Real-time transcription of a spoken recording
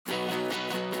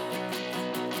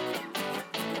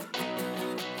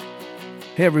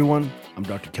Hey everyone, I'm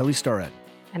Dr. Kelly Starrett.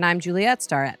 And I'm Juliette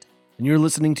Starrett. And you're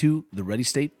listening to the Ready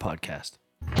State Podcast.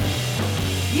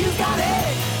 You got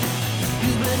it.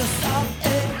 You better stop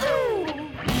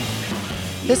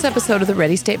it. This episode of the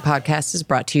Ready State Podcast is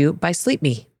brought to you by Sleep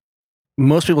Me.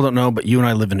 Most people don't know, but you and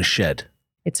I live in a shed.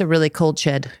 It's a really cold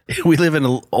shed. We live in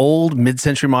an old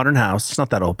mid-century modern house. It's not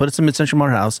that old, but it's a mid-century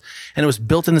modern house. And it was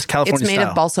built in this California style. It's made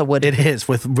of balsa wood. It is.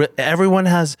 Everyone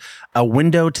has a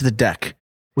window to the deck,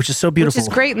 which is so beautiful. Which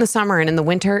is great in the summer, and in the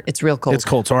winter, it's real cold. It's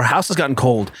cold. So our house has gotten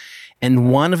cold.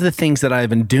 And one of the things that I've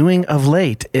been doing of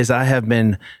late is I have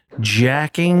been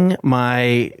jacking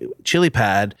my chili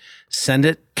pad, send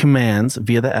it commands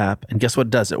via the app. And guess what it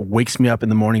does? It wakes me up in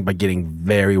the morning by getting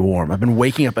very warm. I've been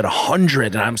waking up at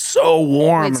 100 and I'm so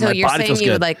warm. Wait, so and my you're body saying feels you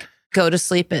good. would like go to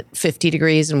sleep at 50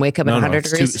 degrees and wake up at 100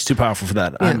 degrees? It's too powerful for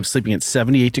that. Yeah. I'm sleeping at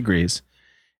 78 degrees.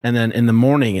 And then in the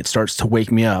morning, it starts to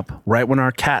wake me up right when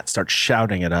our cat starts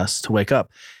shouting at us to wake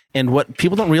up. And what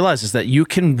people don't realize is that you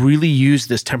can really use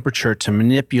this temperature to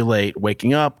manipulate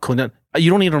waking up, cooling down. You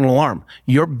don't need an alarm.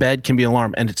 Your bed can be an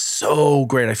alarm. And it's so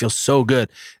great. I feel so good.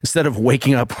 Instead of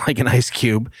waking up like an ice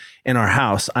cube in our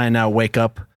house, I now wake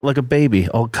up like a baby,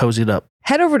 all cozied up.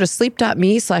 Head over to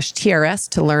sleep.me/TRS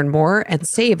to learn more and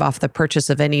save off the purchase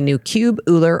of any new Cube,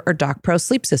 Ooler, or Doc Pro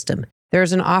sleep system.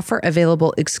 There's an offer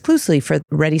available exclusively for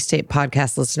Ready State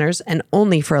Podcast listeners and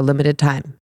only for a limited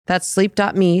time. That's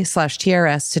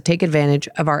sleep.me/TRS to take advantage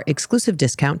of our exclusive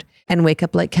discount and wake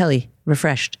up like Kelly,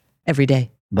 refreshed every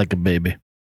day. Like a baby.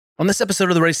 On this episode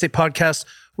of the Ready State Podcast,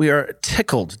 we are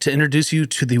tickled to introduce you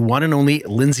to the one and only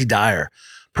Lynsey Dyer,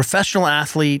 professional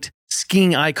athlete,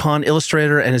 skiing icon,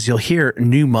 illustrator, and as you'll hear,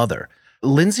 new mother.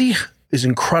 Lynsey is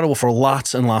incredible for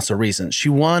lots and lots of reasons. She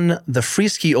won the free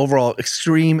ski overall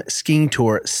extreme skiing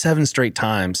tour 7 straight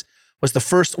times, was the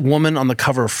first woman on the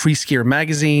cover of Free Skier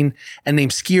magazine, and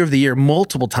named Skier of the Year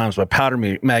multiple times by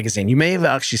Powder magazine. You may have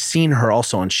actually seen her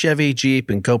also on Chevy,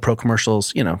 Jeep, and GoPro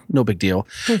commercials. You know, no big deal.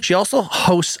 She also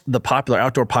hosts the popular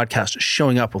outdoor podcast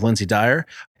Showing Up with Lynsey Dyer.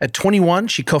 At 21,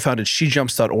 she co-founded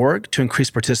SheJumps.org to increase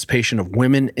participation of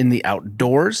women in the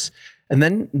outdoors. And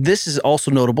then this is also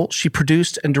notable. She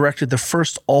produced and directed the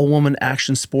first all-woman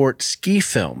action sport ski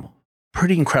film.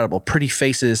 Pretty incredible. Pretty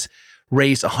Faces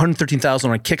raised $113,000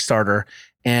 on Kickstarter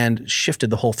and shifted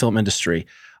the whole film industry.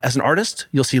 As an artist,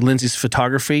 you'll see Lynsey's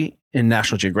photography in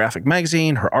National Geographic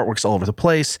magazine. Her artwork's all over the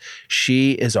place.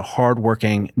 She is a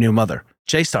hardworking new mother.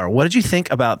 J-Star, what did you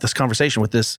think about this conversation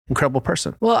with this incredible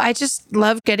person? Well, I just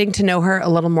love getting to know her a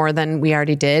little more than we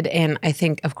already did. And I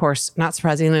think, of course, not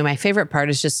surprisingly, my favorite part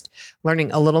is just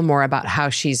learning a little more about how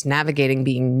she's navigating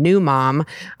being new mom,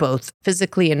 both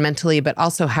physically and mentally, but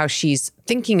also how she's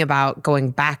thinking about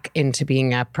going back into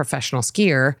being a professional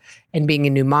skier and being a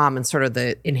new mom and sort of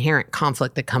the inherent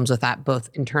conflict that comes with that, both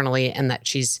internally and that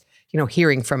she's,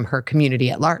 hearing from her community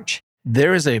at large.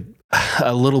 There is a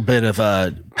little bit of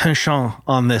a penchant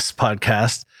on this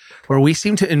podcast where we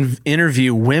seem to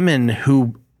interview women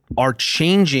who are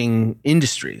changing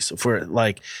industries. For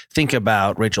think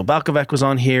about Rachel Balkovec was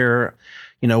on here.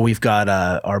 We've got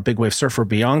our big wave surfer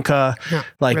Bianca,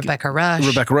 Rebecca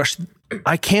Rush.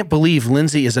 I can't believe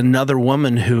Lynsey is another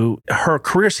woman who her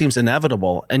career seems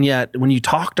inevitable. And yet when you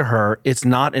talk to her, it's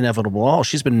not inevitable at all.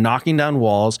 She's been knocking down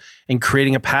walls and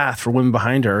creating a path for women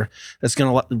behind her that's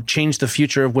going to change the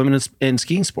future of women in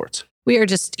skiing sports. We are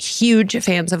just huge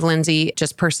fans of Lynsey,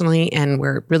 just personally, and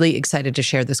we're really excited to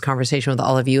share this conversation with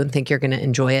all of you and think you're going to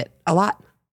enjoy it a lot.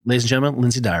 Ladies and gentlemen,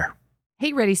 Lynsey Dyer.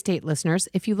 Hey, Ready State listeners,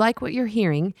 if you like what you're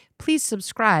hearing, please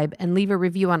subscribe and leave a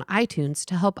review on iTunes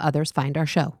to help others find our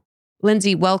show.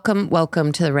 Lynsey, welcome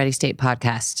to the Ready State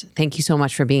Podcast. Thank you so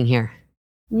much for being here.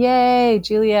 Yay,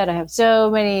 Juliette. I have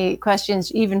so many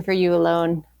questions, even for you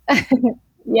alone.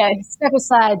 Yeah, step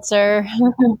aside, sir.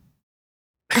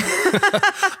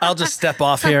 I'll just step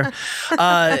off here.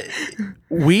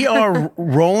 We are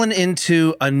rolling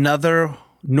into another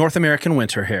North American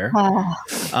winter here.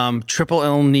 Triple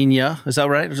El Nino, is that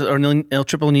right? Or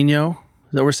Triple Nino?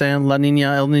 Is that what we're saying? La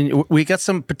Nina, El Nino. We got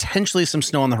potentially some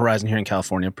snow on the horizon here in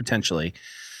California, potentially.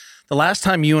 The last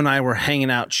time you and I were hanging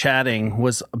out chatting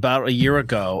was about a year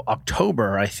ago,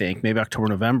 October, I think, maybe October,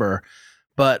 November.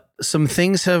 But some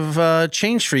things have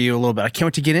changed for you a little bit. I can't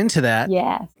wait to get into that.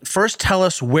 Yeah. First, tell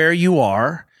us where you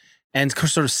are and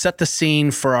sort of set the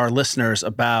scene for our listeners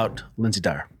about Lynsey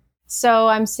Dyer. So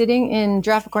I'm sitting in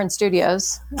Girafficorn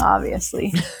Studios,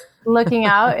 obviously. Looking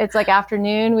out, it's like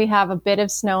afternoon. We have a bit of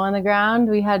snow on the ground.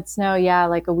 We had snow,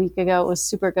 like a week ago. It was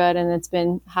super good, and it's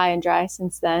been high and dry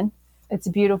since then. It's a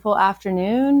beautiful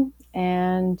afternoon,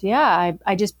 and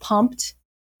I just pumped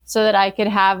so that I could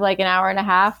have like an hour and a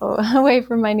half away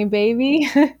from my new baby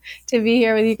to be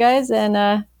here with you guys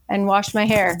and wash my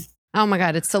hair. Oh my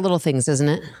God, it's the little things, isn't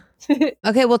it?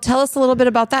 Okay, well, tell us a little bit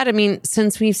about that. I mean,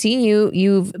 since we've seen you,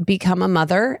 you've become a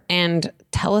mother, and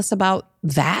tell us about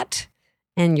that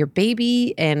and your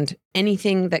baby and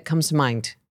anything that comes to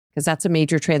mind, because that's a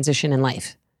major transition in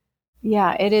life.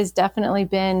 Yeah, it has definitely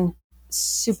been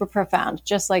super profound,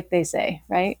 just like they say,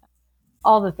 right?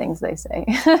 All the things they say.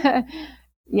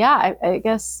 Yeah, I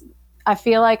guess I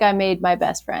feel like I made my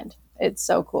best friend. It's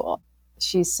so cool.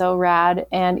 She's so rad.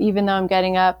 And even though I'm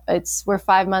getting up, we're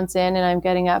 5 months in and I'm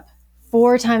getting up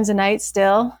 4 times a night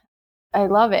still. I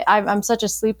love it. I'm such a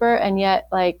sleeper, and yet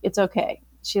like it's okay.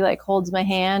 She like holds my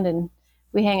hand and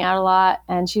we hang out a lot,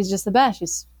 and she's just the best. She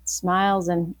smiles,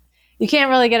 and you can't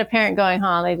really get a parent going,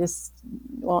 huh? They just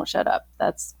won't shut up.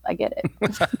 I get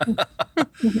it.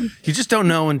 You just don't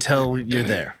know until you're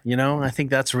there. I think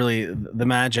that's really the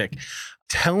magic.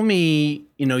 Tell me,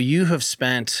 you have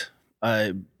spent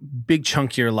a big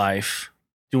chunk of your life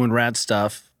doing rad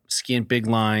stuff, skiing big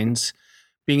lines,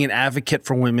 being an advocate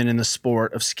for women in the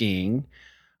sport of skiing.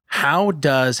 How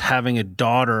does having a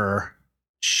daughter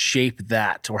shape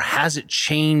that, or has it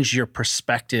changed your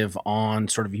perspective on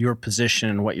sort of your position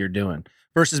and what you're doing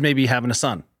versus maybe having a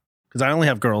son? Because I only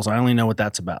have girls. I only know what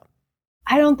that's about.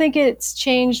 I don't think it's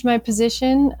changed my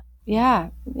position. Yeah,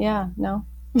 no.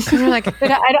 Like,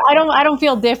 But I don't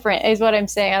feel different is what I'm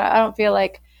saying. I don't feel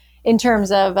like in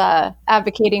terms of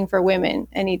advocating for women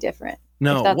any different.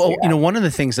 No, well, one of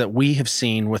the things that we have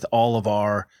seen with all of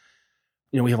our,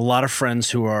 we have a lot of friends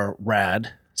who are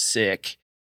rad, sick,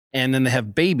 and then they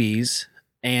have babies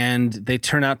and they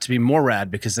turn out to be more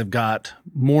rad because they've got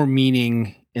more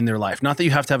meaning in their life. Not that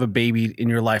you have to have a baby in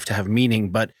your life to have meaning,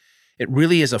 but it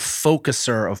really is a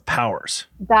focuser of powers.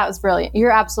 That was brilliant.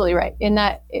 You're absolutely right.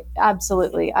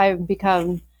 Absolutely. I've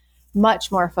become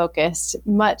much more focused,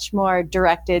 much more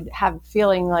directed,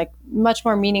 feeling like much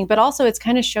more meaning, but also it's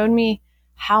kind of shown me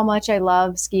how much I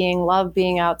love skiing, love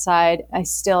being outside. I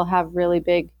still have really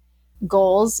big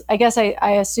goals. I guess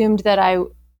I assumed that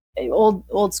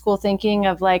old school thinking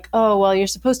of like, oh, well, you're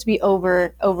supposed to be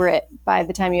over it by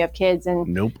the time you have kids, and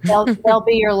nope. they'll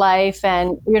be your life,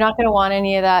 and you're not going to want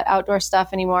any of that outdoor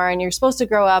stuff anymore, and you're supposed to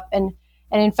grow up. And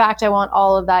in fact, I want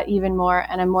all of that even more,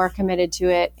 and I'm more committed to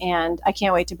it, and I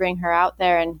can't wait to bring her out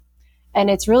there. And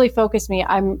it's really focused me.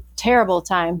 I'm terrible at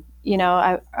time.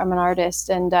 I'm an artist,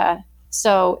 and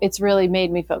so it's really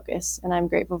made me focus, and I'm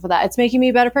grateful for that. It's making me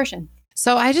a better person.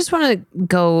 So I just want to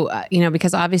go,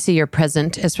 because obviously your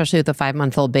present, especially with a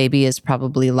 5-month-old baby, is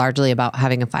probably largely about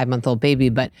having a 5-month-old baby.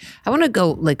 But I want to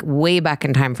go like way back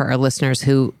in time for our listeners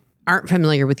who aren't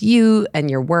familiar with you and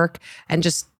your work, and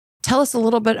just tell us a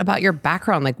little bit about your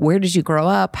background. Like, where did you grow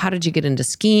up? How did you get into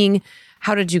skiing?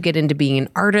 How did you get into being an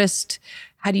artist?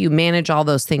 How do you manage all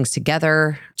those things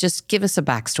together? Just give us a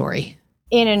backstory.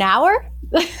 In an hour?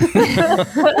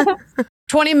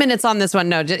 20 minutes on this one.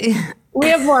 No, we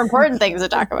have more important things to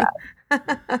talk about.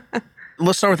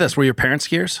 Let's start with this. Were your parents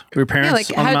skiers? Were your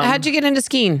parents on the mountain? How'd you get into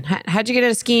skiing? How'd you get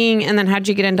into skiing? And then how'd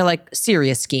you get into like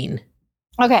serious skiing?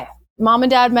 Okay. Mom and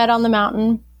dad met on the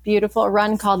mountain. Beautiful. A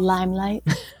run called Limelight.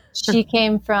 She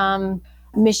came from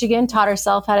Michigan, taught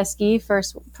herself how to ski.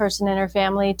 First person in her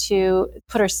family to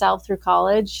put herself through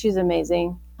college. She's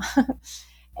amazing.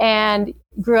 And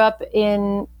grew up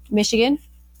in Michigan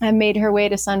and made her way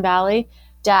to Sun Valley.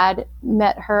 Dad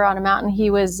met her on a mountain.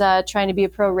 He was trying to be a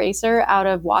pro racer out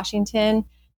of Washington,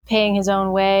 paying his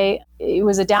own way. He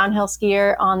was a downhill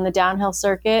skier on the downhill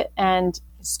circuit, and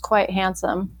he's quite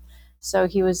handsome. So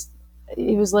he was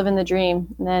living the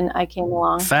dream. And then I came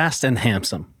along. Fast and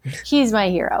handsome. He's my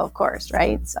hero, of course,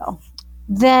 right? So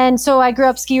I grew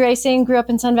up ski racing, grew up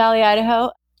in Sun Valley,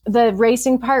 Idaho. The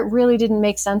racing part really didn't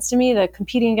make sense to me, the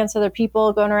competing against other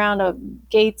people, going around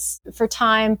gates for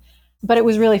time, but it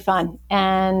was really fun.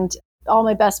 And all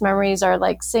my best memories are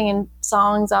like singing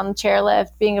songs on the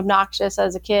chairlift, being obnoxious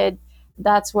as a kid.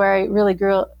 That's where I really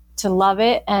grew to love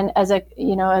it. And as a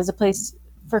place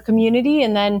for community,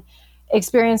 and then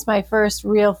experienced my first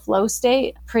real flow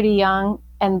state pretty young.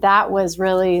 And that was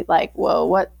really like,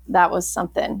 whoa, that was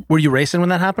something. Were you racing when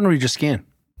that happened, or were you just skiing?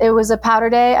 It was a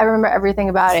powder day. I remember everything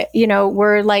about it.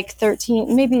 We're like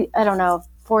 13, maybe, I don't know,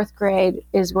 4th grade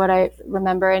is what I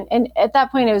remember. And at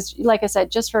that point, it was, like I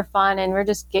said, just for fun. And we're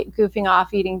just goofing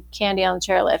off, eating candy on the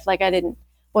chairlift. Like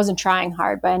wasn't trying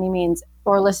hard by any means,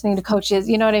 or listening to coaches,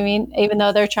 you know what I mean? Even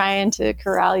though they're trying to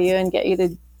corral you and get you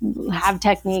to have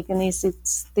technique and these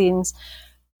things.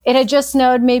 It had just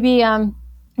snowed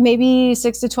maybe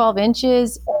 6 to 12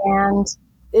 inches. And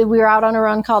we were out on a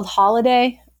run called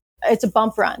Holiday. It's a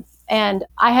bump run. And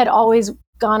I had always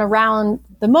gone around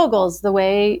the moguls the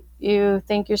way you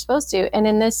think you're supposed to. And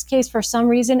in this case, for some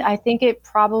reason, I think it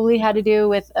probably had to do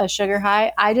with a sugar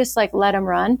high. I just like let him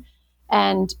run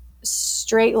and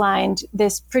straight lined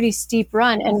this pretty steep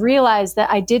run and realized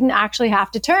that I didn't actually have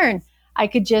to turn. I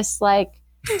could just like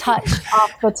touch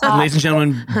off the top. Ladies and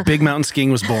gentlemen, big mountain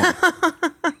skiing was born.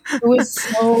 It was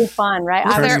so fun, right?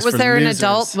 Was there an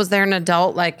adult? Was there an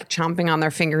adult like chomping on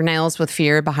their fingernails with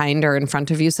fear behind or in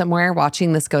front of you somewhere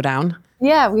watching this go down?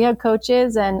 Yeah, we had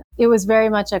coaches, and it was very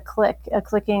much a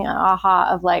clicking aha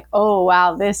of like, oh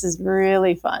wow, this is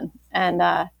really fun. And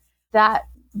that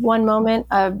one moment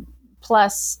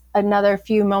plus another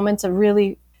few moments of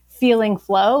really feeling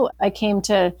flow, I came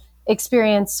to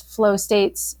experience flow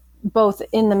states both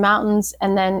in the mountains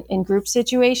and then in group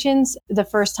situations. The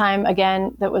first time,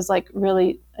 again, that was like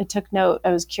really, I took note,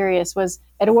 I was curious, was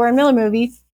at a Warren Miller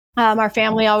movie. Our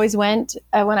family always went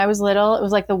when I was little. It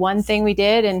was like the one thing we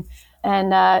did, and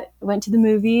went to the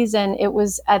movies. And it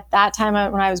was at that time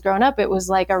when I was growing up, it was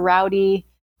like a rowdy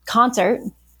concert.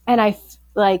 And I'm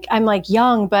like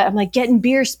young, but I'm like getting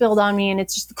beer spilled on me, and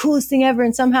it's just the coolest thing ever.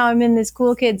 And somehow I'm in this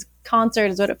cool kids concert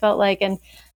is what it felt like. And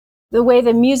the way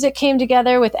the music came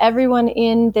together with everyone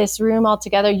in this room all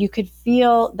together, you could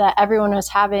feel that everyone was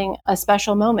having a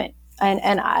special moment.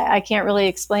 And I can't really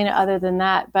explain it other than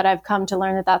that, but I've come to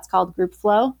learn that that's called group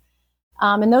flow.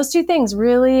 And those two things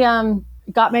really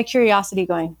got my curiosity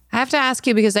going. I have to ask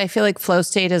you because I feel like flow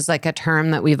state is like a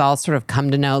term that we've all sort of come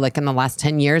to know like in the last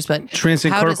 10 years, but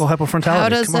transient cortical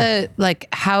hypofrontality.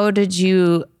 How did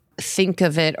you think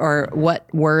of it, or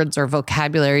what words or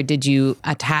vocabulary did you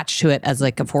attach to it as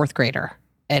like a fourth grader,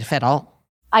 if at all?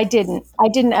 I didn't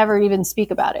ever even speak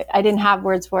about it. I didn't have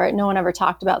words for it. No one ever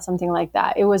talked about something like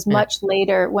that. It was much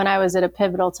later when I was at a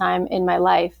pivotal time in my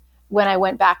life when I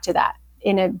went back to that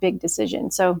in a big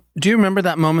decision. So do you remember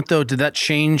that moment though? Did that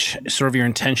change sort of your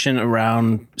intention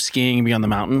around skiing and being on the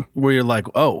mountain, where you're like,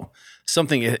 oh,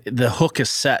 the hook is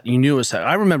set. You knew it was set.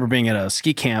 I remember being at a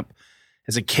ski camp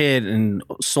as a kid in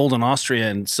Solden, Austria,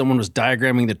 and someone was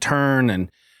diagramming the turn, and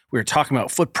we were talking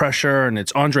about foot pressure, and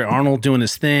it's Andre Arnold doing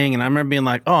his thing. And I remember being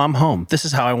like, oh, I'm home. This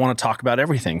is how I want to talk about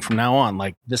everything from now on.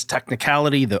 Like this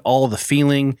technicality, all of the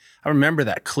feeling. I remember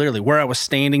that clearly, where I was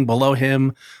standing below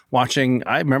him watching.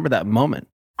 I remember that moment.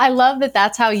 I love that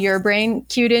that's how your brain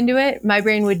cued into it. My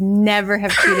brain would never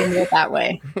have cued into it that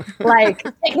way. Like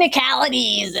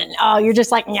technicalities and, oh, you're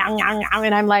just like, nyam, nyam, nyam.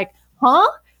 And I'm like, huh?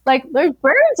 Like there's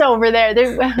birds over there.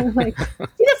 They're like, see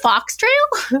the fox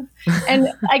trail? And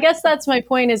I guess that's my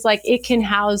point, is like it can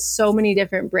house so many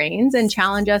different brains and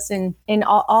challenge us in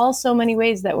all so many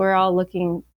ways that we're all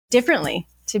looking differently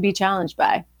to be challenged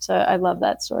by. So I love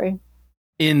that story.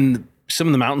 In some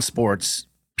of the mountain sports,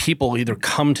 people either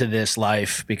come to this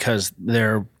life because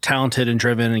they're talented and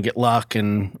driven and get luck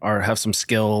and or have some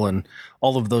skill and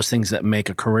all of those things that make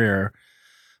a career.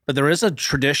 But there is a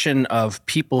tradition of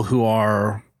people who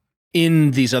are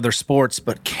in these other sports,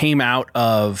 but came out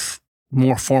of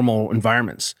more formal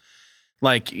environments.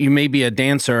 Like you may be a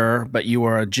dancer, but you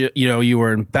were you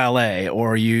were in ballet,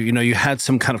 or you had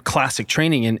some kind of classic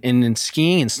training in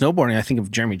skiing and snowboarding. I think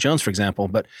of Jeremy Jones, for example,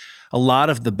 but a lot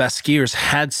of the best skiers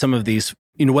had some of these,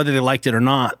 whether they liked it or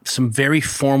not, some very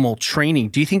formal training.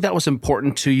 Do you think that was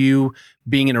important to you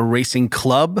being in a racing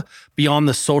club beyond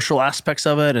the social aspects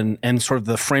of it and sort of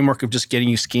the framework of just getting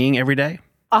you skiing every day?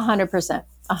 100%.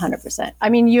 100%. I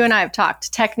mean, you and I have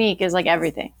talked. Technique is like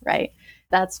everything, right?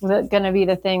 That's going to be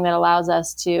the thing that allows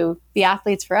us to be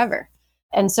athletes forever.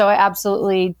 And so I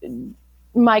absolutely,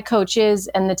 my coaches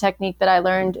and the technique that I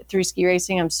learned through ski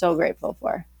racing, I'm so grateful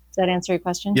for. Does that answer your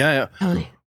question? Yeah.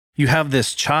 You have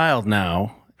this child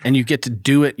now and you get to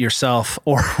do it yourself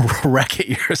or wreck it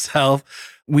yourself.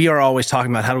 We are always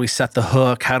talking about how do we set the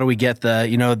hook? How do we get the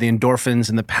endorphins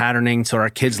and the patterning? So our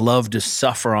kids love to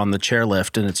suffer on the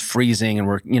chairlift and it's freezing and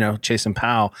we're, chasing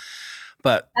pow.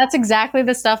 But that's exactly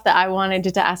the stuff that I wanted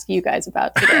to ask you guys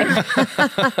about today.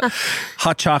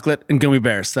 Hot chocolate and gummy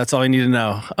bears. That's all you need to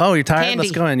know. Oh, you're tired? Candy.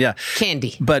 Let's go in. Yeah.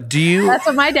 Candy. But do you... That's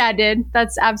what my dad did.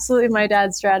 That's absolutely my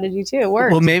dad's strategy too. It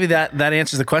worked. Well, maybe that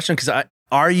answers the question, because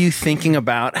are you thinking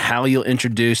about how you'll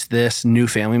introduce this new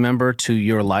family member to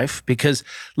your life? Because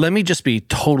let me just be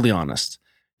totally honest.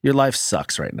 Your life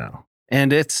sucks right now.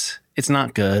 And it's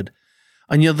not good.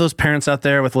 And those parents out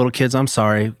there with little kids, I'm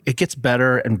sorry. It gets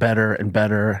better and better and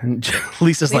better. And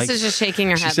Lisa's just shaking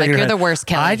her head like you're the worst,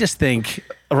 Kelly. I just think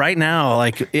right now,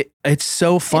 like it's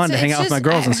so fun to hang out with my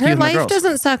girls and ski with my girls. Her life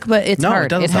doesn't suck, but it's hard. It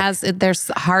doesn't suck.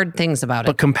 There's hard things about it.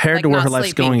 But compared like to where not her life's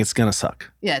sleeping. going, it's going to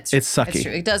suck. Yeah, it's sucky. It's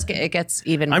true. It gets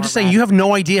even more I'm just saying, rad. you have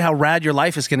no idea how rad your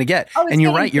life is going to get. Oh, it's and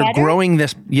you're getting right. You're better? growing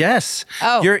this. Yes.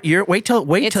 Oh. You're wait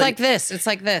till. It's like this. It's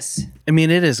like this. I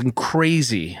mean, it is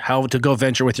crazy how to go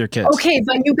venture with your kids. Okay,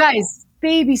 but you guys,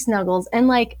 baby snuggles, and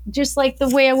like just like the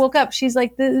way I woke up, she's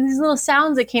like these little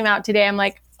sounds that came out today. I'm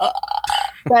like,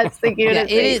 that's the cutest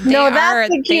thing. That's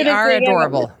the cutest thing. They are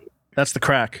adorable. That's the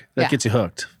crack that gets you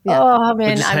hooked. Yeah. Oh man,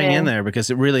 But just I'm hang in there, because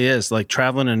it really is like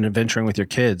traveling and adventuring with your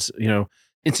kids. You know,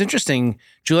 it's interesting.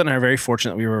 Juliet and I are very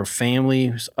fortunate. We were a family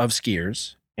of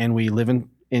skiers, and we live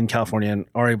in California and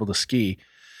are able to ski.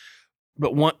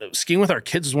 But skiing with our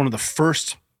kids is one of the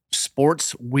first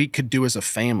sports we could do as a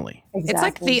family. Exactly. It's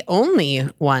like the only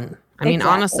one. I mean,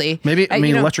 Exactly. honestly, Maybe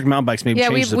electric mountain bikes maybe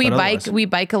changes we it, but bike otherwise. we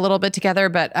bike a little bit together,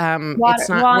 but it's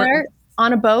not. water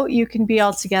on a boat. You can be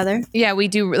all together. Yeah, we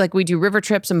do river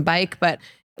trips and bike, but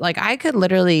like I could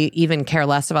literally even care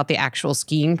less about the actual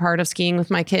skiing part of skiing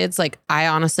with my kids. Like I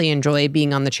honestly enjoy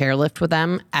being on the chairlift with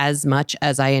them as much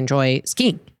as I enjoy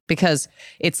skiing, because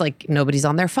it's like nobody's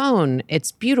on their phone.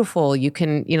 It's beautiful. You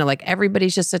can, like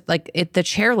everybody's just like it. The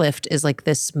chairlift is like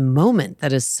this moment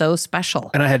that is so special.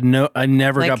 And I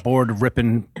never got bored of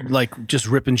ripping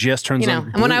GS turns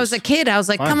on. And when I was a kid, I was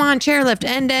like, come on, chairlift,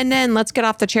 end. Let's get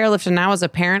off the chairlift. And now as a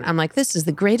parent, I'm like, this is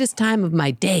the greatest time of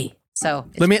my day. So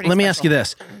let me ask you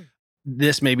this.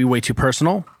 This may be way too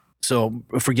personal, so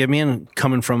forgive me. And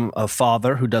coming from a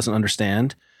father who doesn't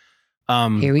understand,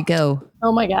 here we go.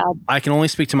 Oh my God. I can only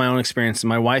speak to my own experience.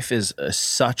 My wife is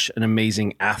such an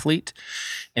amazing athlete,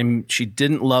 and she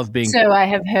didn't love being. So I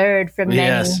have heard from many.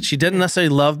 Yes, she didn't necessarily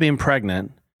love being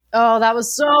pregnant. Oh, that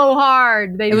was so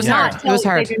hard. It was hard. It was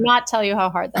hard. They do not tell you how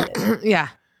hard that is. Yeah.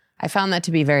 I found that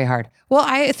to be very hard. Well,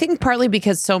 I think partly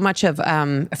because so much of,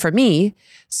 for me,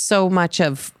 so much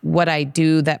of what I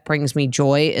do that brings me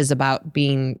joy is about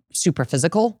being super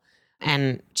physical,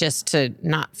 and just to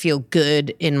not feel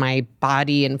good in my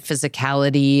body and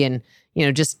physicality, and,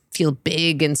 just feel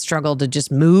big and struggle to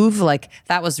just move. Like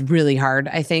that was really hard,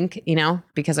 I think,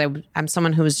 because I'm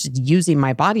someone who was just using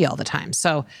my body all the time.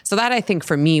 So that I think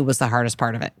for me was the hardest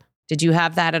part of it. Did you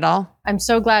have that at all? I'm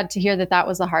so glad to hear that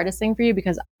was the hardest thing for you,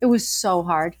 because it was so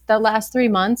hard. The last 3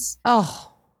 months.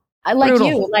 Oh,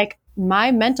 brutal.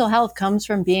 My mental health comes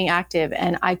from being active,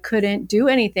 and I couldn't do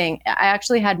anything. I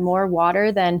actually had more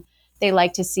water than they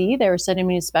like to see. They were sending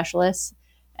me to specialists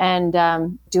and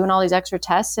doing all these extra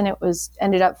tests, and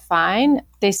ended up fine.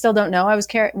 They still don't know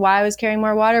why I was carrying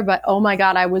more water, but oh my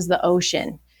God, I was the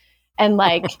ocean. And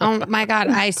oh my God,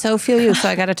 I so feel you. So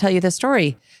I got to tell you this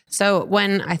story. So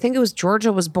when I think it was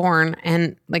Georgia was born,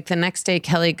 and like the next day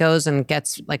Kelly goes and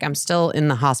gets, like, I'm still in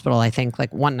the hospital, I think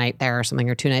like one night there or something,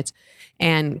 or 2 nights.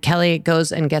 And Kelly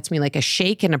goes and gets me like a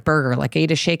shake and a burger. Like I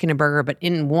ate a shake and a burger, but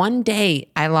in one day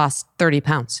I lost 30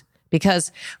 pounds.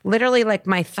 Because literally like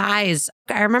my thighs,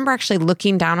 I remember actually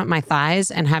looking down at my thighs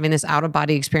and having this out of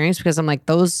body experience, because I'm like,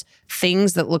 those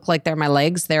things that look like they're my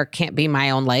legs, there can't be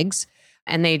my own legs.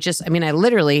 And I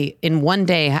literally in one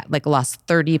day like lost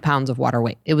 30 pounds of water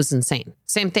weight. It was insane.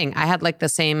 Same thing. I had like the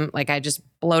same, like I just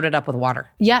bloated up with water.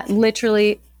 yeah,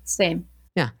 literally same.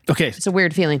 Yeah. Okay. It's a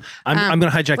weird feeling. I'm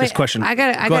going to hijack this question. I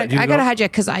got to hijack,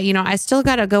 because I still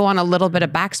got to go on a little bit of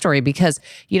backstory, because,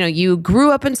 you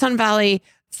grew up in Sun Valley,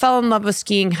 fell in love with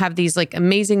skiing, have these like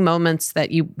amazing moments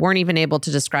that you weren't even able to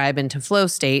describe into flow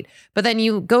state. But then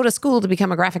you go to school to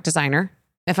become a graphic designer,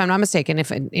 if I'm not mistaken,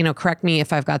 correct me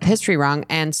if I've got the history wrong.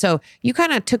 And so you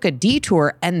kind of took a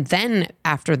detour, and then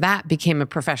after that became a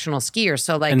professional skier.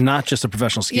 So like, and not just a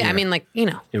professional skier. Yeah. I mean, like,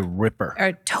 a ripper.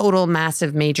 A total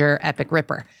massive, major, epic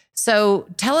ripper. So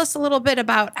tell us a little bit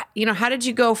about, how did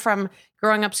you go from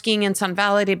growing up skiing in Sun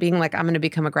Valley to being like, I'm going to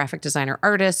become a graphic designer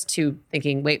artist, to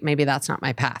thinking, wait, maybe that's not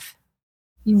my path?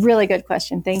 Really good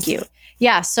question. Thank you.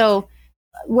 Yeah. So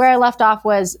where I left off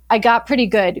was I got pretty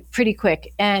good pretty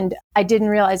quick, and I didn't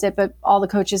realize it, but all the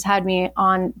coaches had me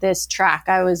on this track.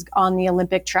 I was on the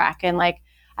Olympic track, and like,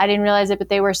 I didn't realize it, but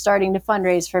they were starting to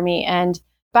fundraise for me. And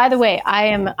by the way,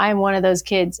 I'm one of those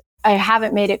kids. I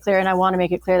haven't made it clear, and I want to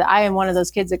make it clear that I am one of those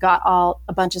kids that got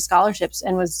a bunch of scholarships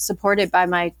and was supported by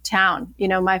my town.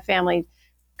 My family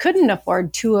couldn't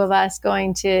afford 2 of us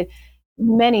going to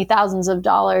many thousands of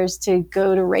dollars to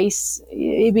go to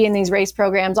be in these race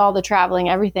programs, all the traveling,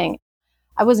 everything.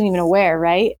 I wasn't even aware,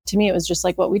 right? To me, it was just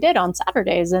like what we did on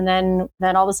Saturdays. And then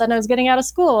all of a sudden I was getting out of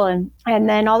school, and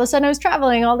then all of a sudden I was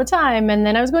traveling all the time. And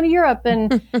then I was going to Europe,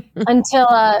 and until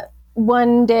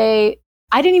one day,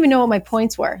 I didn't even know what my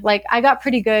points were. Like I got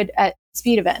pretty good at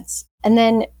speed events. And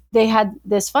then they had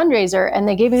this fundraiser and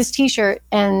they gave me this t-shirt,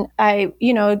 and I,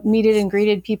 meted and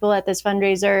greeted people at this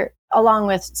fundraiser along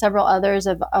with several others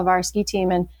of our ski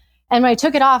team. And when I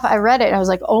took it off, I read it and I was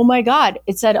like, oh my God,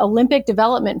 it said Olympic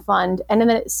Development Fund. And then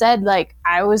it said like,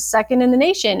 I was second in the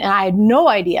nation and I had no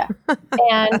idea.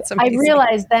 And I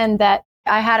realized then that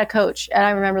I had a coach, and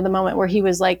I remember the moment where he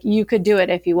was like, you could do it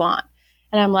if you want.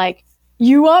 And I'm like,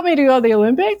 you want me to go to the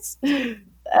Olympics?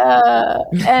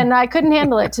 And I couldn't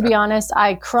handle it, to be honest.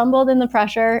 I crumbled in the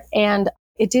pressure and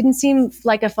it didn't seem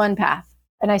like a fun path.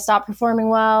 And I stopped performing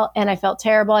well and I felt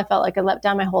terrible. I felt like I let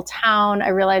down my whole town. I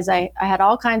realized I had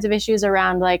all kinds of issues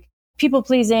around like people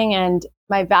pleasing, and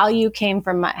my value came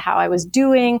from how I was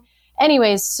doing.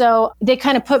 Anyways, so they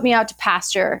kind of put me out to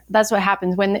pasture. That's what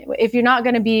happens if you're not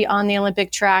going to be on the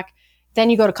Olympic track, then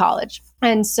you go to college.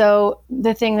 And so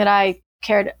the thing that I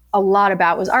cared a lot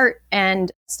about was art,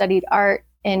 and studied art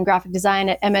and graphic design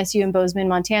at MSU in Bozeman,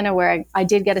 Montana, where I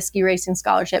did get a ski racing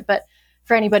scholarship. But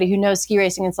for anybody who knows ski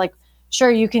racing, it's like, sure,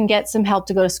 you can get some help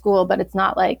to go to school, but it's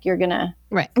not like you're going to,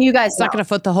 right. You guys, it's not going to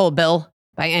foot the whole bill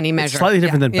by any measure. It's slightly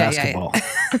different than basketball.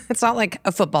 It's not like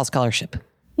a football scholarship.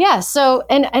 Yeah. So,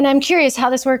 and I'm curious how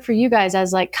this worked for you guys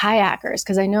as like kayakers,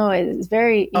 because I know it's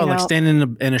very, like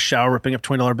standing in a shower ripping up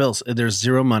 $20 bills. There's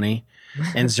zero money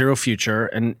and zero future.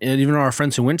 And even our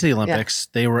friends who went to the Olympics,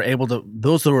 they were able to,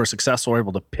 those who were successful were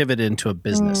able to pivot into a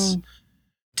business,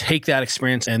 take that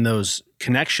experience and those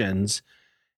connections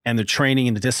and the training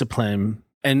and the discipline,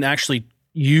 and actually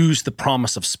use the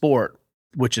promise of sport,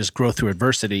 which is growth through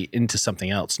adversity, into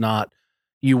something else. Not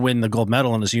you win the gold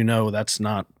medal, and as you know, that's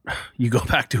not, you go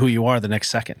back to who you are the next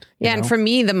second. Yeah, and for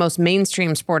me, the most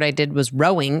mainstream sport I did was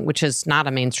rowing, which is not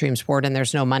a mainstream sport, and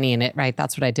there's no money in it, right?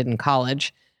 That's what I did in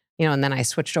college. And then I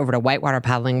switched over to whitewater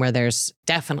paddling, where there's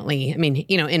definitely,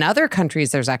 in other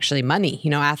countries, there's actually money.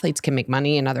 Athletes can make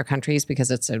money in other countries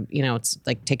because it's it's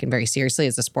like taken very seriously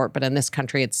as a sport. But in this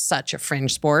country, it's such a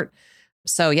fringe sport.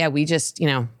 So yeah, we just,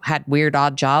 had weird,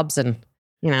 odd jobs and,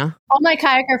 All my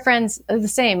kayaker friends are the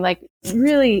same, like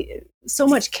really so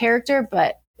much character,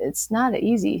 but it's not an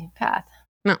easy path.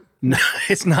 No,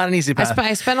 it's not an easy path.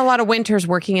 I spent a lot of winters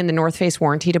working in the North Face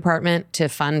warranty department to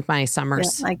fund my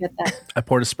summers. Yeah, I get that. I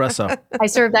poured espresso. I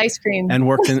served ice cream. And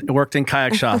worked in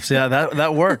kayak shops. Yeah,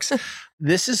 that works.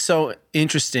 This is so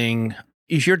interesting.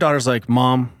 If your daughter's like,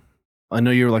 Mom, I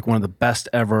know you're like one of the best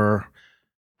ever.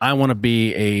 I want to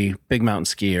be a big mountain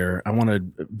skier. I want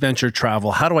to venture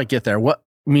travel. How do I get there?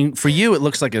 For you, it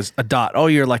looks like a dot. Oh,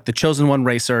 you're like the chosen one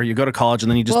racer. You go to college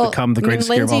and then you just become the greatest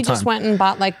skier of all time. Lynsey just went and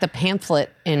bought like the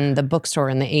pamphlet in the bookstore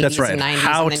in the 80s That's right. and 90s.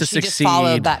 How and then to she just succeed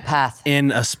followed that path.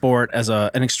 In a sport,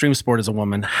 an extreme sport as a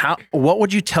woman. What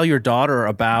would you tell your daughter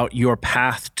about your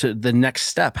path to the next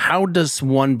step? How does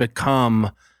one become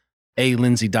a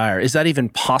Lynsey Dyer? Is that even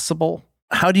possible?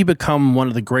 How do you become one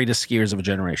of the greatest skiers of a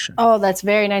generation? Oh, that's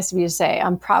very nice of you to say.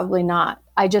 I'm probably not.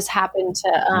 I just happen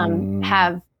to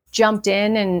have jumped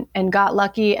in and got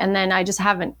lucky. And then I just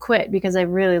haven't quit because I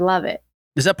really love it.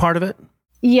 Is that part of it?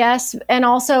 Yes. And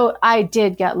also I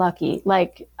did get lucky.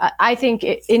 Like I think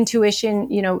intuition,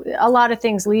 a lot of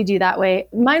things lead you that way.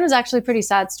 Mine was actually a pretty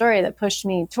sad story that pushed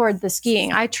me toward the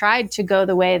skiing. I tried to go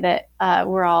the way that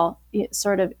we're all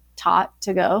sort of taught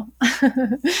to go.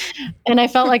 And I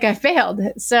felt like I failed.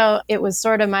 So it was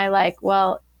sort of my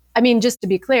just to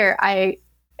be clear, I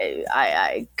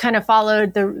kind of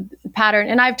followed the pattern,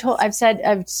 and I've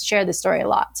shared this story a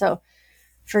lot. So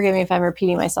forgive me if I'm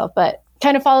repeating myself, but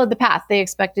kind of followed the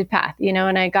expected path,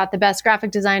 and I got the best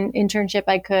graphic design internship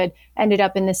I could, ended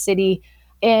up in the city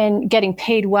and getting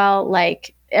paid well.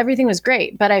 Like everything was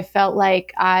great, but I felt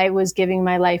like I was giving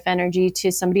my life energy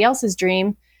to somebody else's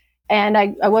dream. And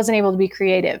I wasn't able to be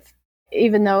creative,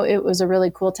 even though it was a really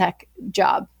cool tech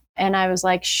job. And I was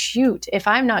like, shoot, if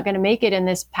I'm not going to make it in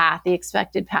this path, the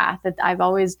expected path that I've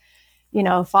always,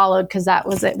 followed, because that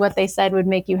was what they said would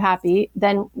make you happy,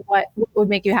 then what would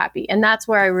make you happy? And that's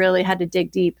where I really had to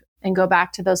dig deep and go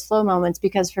back to those flow moments,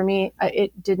 because for me,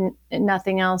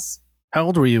 nothing else. How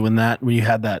old were you when you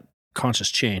had that conscious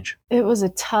change? It was a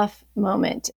tough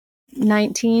moment.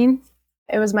 19.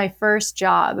 It was my first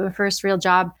job, my first real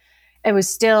job. I was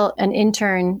still an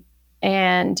intern,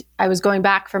 and I was going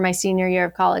back for my senior year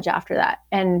of college after that.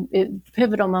 And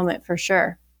pivotal moment for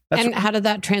sure. And how did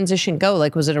that transition go?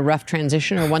 Like, was it a rough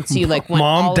transition, or once you went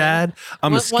Mom, Dad,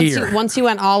 I'm a skier. Once you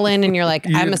went all in and you're like,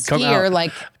 I'm a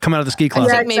skier, come out of the ski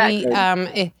closet. I think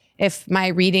maybe if my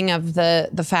reading of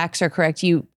the facts are correct,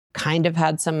 you kind of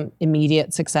had some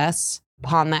immediate success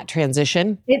upon that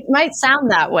transition. It might sound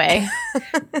that way.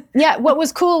 Yeah. What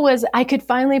was cool was I could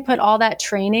finally put all that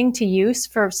training to use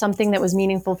for something that was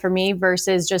meaningful for me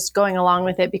versus just going along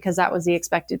with it because that was the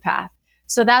expected path.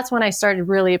 So that's when I started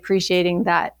really appreciating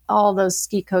that, all those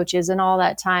ski coaches and all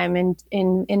that time in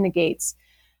the gates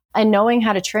and knowing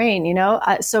how to train,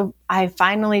 so I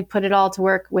finally put it all to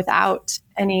work without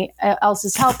any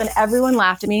else's help. And everyone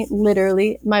laughed at me.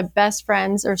 Literally, my best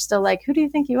friends are still like, who do you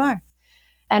think you are?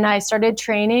 And I started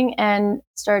training and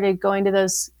started going to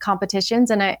those competitions,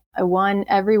 and I won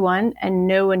every one and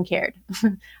no one cared.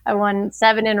 I won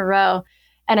 7 in a row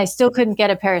and I still couldn't get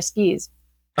a pair of skis.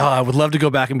 Oh, I would love to go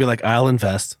back and be like, I'll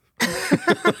invest.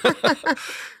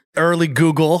 Early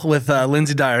Google with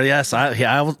Lynsey Dyer. Yes,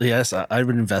 I would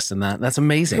invest in that. That's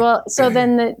amazing. Well, so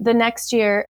then the next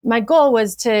year, my goal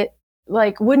was to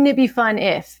wouldn't it be fun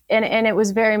if, and it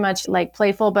was very much like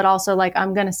playful, but also like,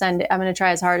 I'm going to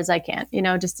try as hard as I can,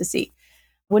 just to see.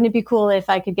 Wouldn't it be cool if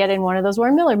I could get in one of those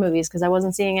Warren Miller movies? Because I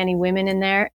wasn't seeing any women in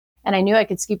there and I knew I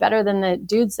could ski better than the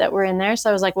dudes that were in there. So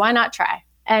I was like, why not try?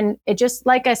 And it just,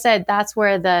 like I said, that's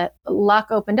where the luck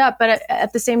opened up. But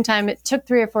at the same time, it took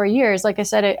 3 or 4 years. Like I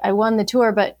said, I won the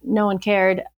tour, but no one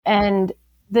cared. And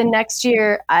the next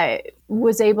year I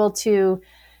was able to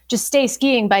just stay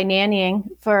skiing by nannying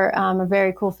for a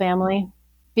very cool family.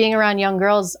 Being around young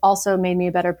girls also made me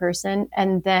a better person.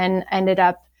 And then ended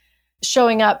up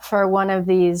showing up for one of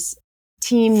these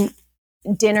team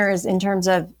dinners in terms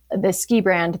of the ski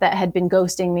brand that had been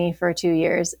ghosting me for 2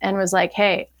 years, and was like,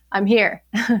 hey, I'm here.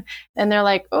 And they're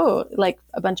like, oh, like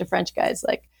a bunch of French guys,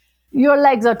 like, your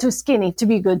legs are too skinny to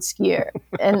be a good skier.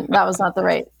 And that was not the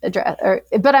right address.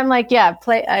 But I'm like, yeah,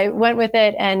 I went with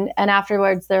it. And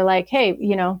afterwards they're like, hey,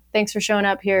 thanks for showing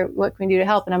up here. What can we do to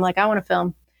help? And I'm like, I want to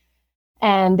film.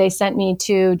 And they sent me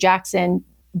to Jackson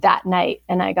that night,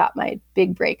 and I got my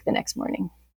big break the next morning.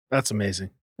 That's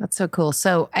amazing. That's so cool.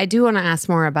 So I do want to ask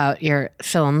more about your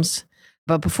films.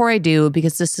 But before I do,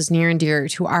 because this is near and dear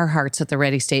to our hearts at the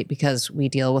Ready State, because we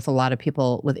deal with a lot of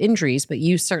people with injuries, but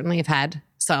you certainly have had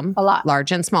some, a lot,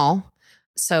 large and small.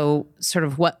 So sort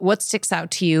of what sticks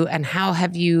out to you, and how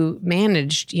have you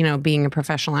managed, being a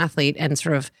professional athlete and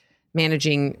sort of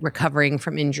managing recovering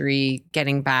from injury,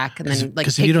 getting back, and then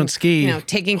because if you don't ski,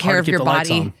 taking care of your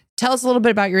body. Tell us a little bit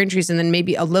about your injuries, and then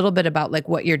maybe a little bit about like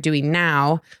what you're doing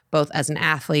now, both as an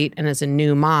athlete and as a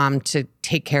new mom, to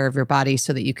take care of your body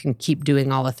so that you can keep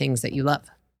doing all the things that you love.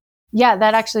 Yeah,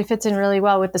 that actually fits in really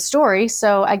well with the story.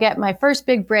 So I get my first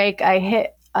big break. I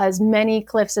hit as many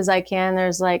cliffs as I can.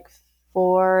 There's like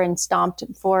 4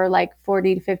 like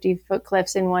 40 to 50 foot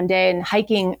cliffs in one day, and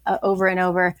hiking over and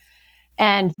over.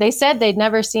 And they said they'd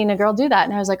never seen a girl do that.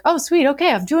 And I was like, oh, sweet.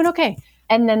 Okay, I'm doing okay.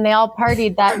 And then they all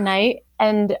partied that night.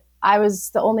 And I was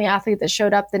the only athlete that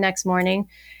showed up the next morning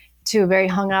to a very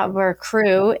hungover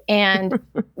crew. And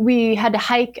we had to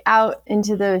hike out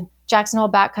into the Jackson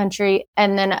Hole backcountry.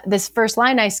 And then this first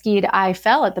line I skied, I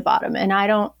fell at the bottom. And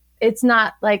it's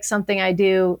not like something I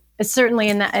do. It's certainly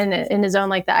in a zone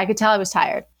like that. I could tell I was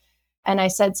tired. And I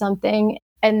said something,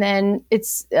 and then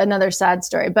it's another sad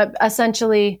story. But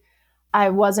essentially, I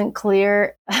wasn't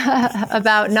clear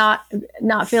about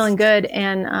not feeling good.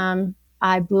 And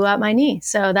I blew out my knee.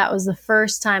 So that was the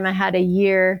first time I had a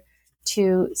year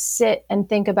to sit and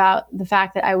think about the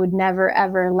fact that I would never,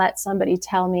 ever let somebody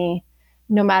tell me,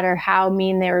 no matter how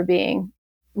mean they were being,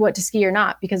 what to ski or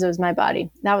not, because it was my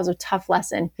body. That was a tough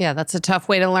lesson. Yeah, that's a tough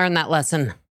way to learn that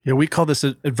lesson. Yeah, we call this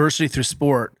adversity through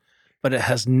sport, but it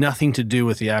has nothing to do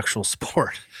with the actual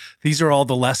sport. These are all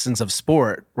the lessons of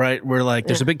sport, right? We're like,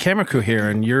 there's a big camera crew here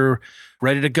and you're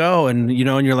ready to go. And,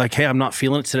 and you're like, hey, I'm not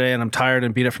feeling it today and I'm tired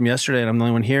and beat up from yesterday and I'm the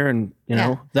only one here. And,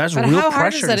 that's but real how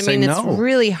hard pressure is that? to say no. It's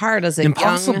really hard as a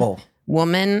Impossible. young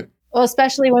woman. Well,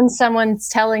 especially when someone's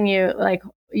telling you, like,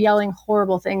 yelling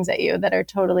horrible things at you that are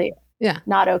totally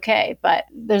not okay. But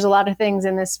there's a lot of things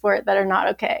in this sport that are not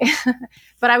okay.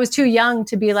 But I was too young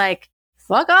to be like,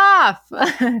 fuck off.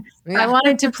 I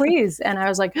wanted to please. And I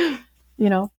was like,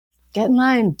 get in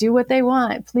line, do what they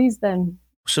want, please them.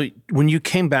 So when you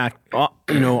came back,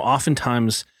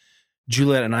 oftentimes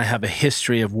Juliet and I have a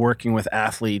history of working with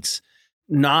athletes,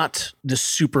 not the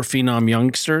super phenom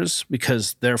youngsters,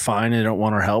 because they're fine and they don't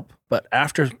want our help. But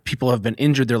after people have been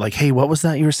injured, they're like, hey, what was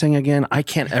that you were saying again? I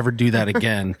can't ever do that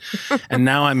again. And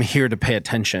now I'm here to pay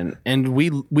attention. And we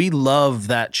love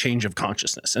that change of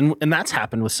consciousness. And that's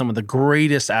happened with some of the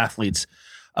greatest athletes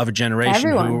of a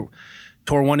generation who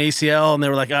tore one ACL and they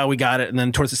were like, oh, we got it. And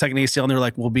then towards the second ACL and they were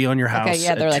like, we'll be on your house. Okay,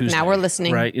 yeah, they're like, Tuesday. Now we're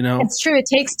listening. Right, It's true. It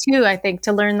takes 2, I think,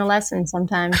 to learn the lesson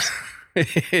sometimes.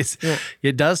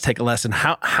 It does take a lesson.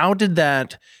 How did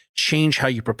that change how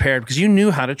you prepared? Because you knew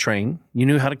how to train. You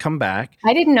knew how to come back.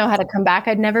 I didn't know how to come back.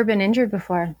 I'd never been injured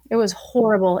before. It was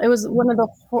horrible. It was one of the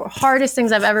hardest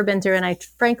things I've ever been through. And I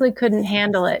frankly couldn't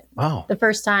handle it. Wow. The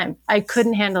first time. I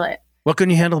couldn't handle it. What couldn't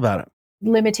you handle about it?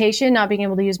 limitation, not being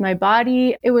able to use my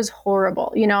body. It was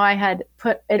horrible. I had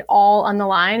put it all on the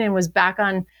line and was back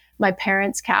on my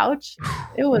parents' couch.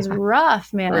 It was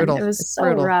rough, man. Brutal. It was It's so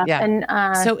brutal. rough. Yeah. And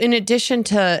so in addition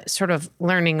to sort of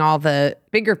learning all the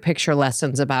bigger picture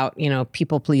lessons about,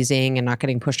 people pleasing and not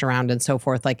getting pushed around and so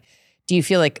forth, like, do you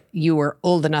feel like you were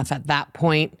old enough at that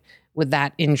point with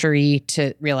that injury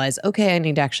to realize, okay, I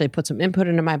need to actually put some input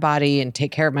into my body and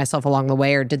take care of myself along the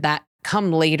way? Or did that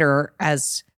come later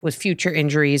as with future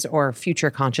injuries or future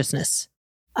consciousness?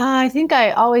 I think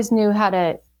I always knew how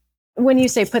to, when you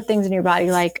say put things in your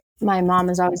body, like my mom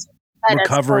has always said us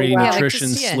Recovery, so well. nutrition,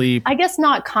 sleep. I guess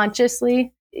not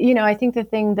consciously. I think the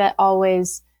thing that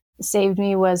always saved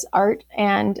me was art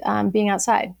and being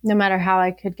outside. No matter how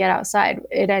I could get outside,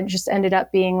 it just ended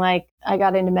up being like I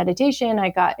got into meditation, I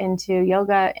got into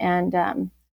yoga, and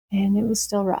it was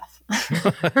still rough.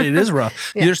 It is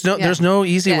rough. Yeah, there's no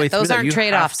easy way through that. Those aren't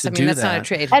trade-offs. That's not a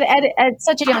trade. At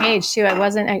such a young age too, I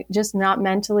wasn't just not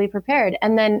mentally prepared.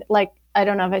 And then, like, I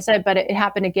don't know if I said, but it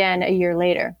happened again a year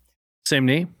later. Same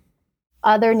knee?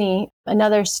 Other knee.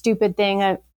 Another stupid thing.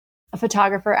 A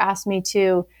photographer asked me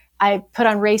to. I put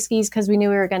on race skis because we knew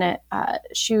we were going to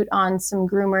shoot on some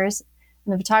groomers.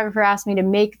 And the photographer asked me to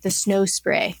make the snow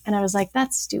spray. And I was like,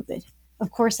 that's stupid. Of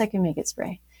course I can make it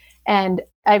spray. And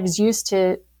I was used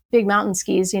to big mountain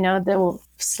skis, that will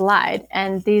slide.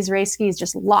 And these race skis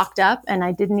just locked up and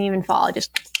I didn't even fall. It was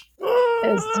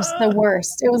just the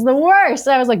worst. It was the worst.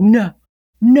 I was like, no,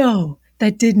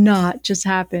 that did not just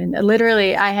happen.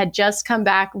 Literally, I had just come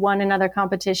back, won another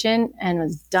competition and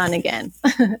was done again.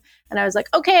 And I was like,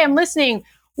 okay, I'm listening.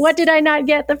 What did I not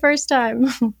get the first time?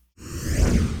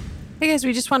 Hey guys,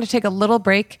 we just want to take a little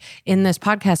break in this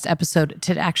podcast episode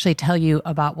to actually tell you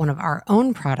about one of our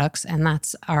own products, and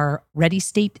that's our Ready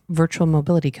State Virtual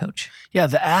Mobility Coach. Yeah,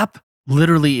 the app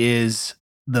literally is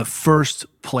the first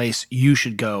place you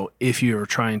should go if you're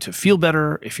trying to feel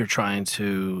better, if you're trying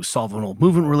to solve an old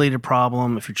movement-related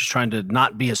problem, if you're just trying to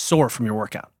not be as sore from your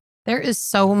workout. There is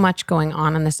so much going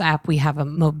on in this app. We have a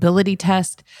mobility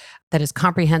test that is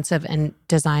comprehensive and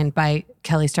designed by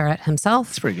Kelly Starrett himself.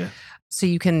 It's pretty good. So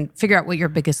you can figure out what your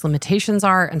biggest limitations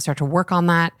are and start to work on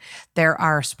that. There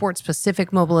are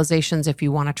sport-specific mobilizations if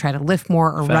you want to try to lift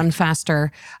more or run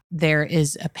faster. There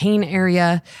is a pain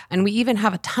area. And we even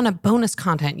have a ton of bonus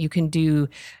content. You can do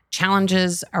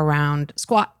challenges around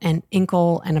squat and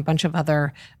ankle and a bunch of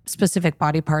other specific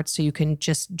body parts so you can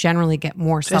just generally get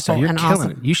more supple you're and killing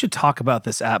awesome. it. You should talk about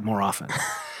this app more often.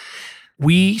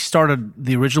 We started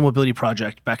the original mobility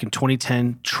project back in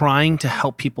 2010 trying to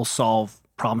help people solve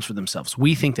problems for themselves.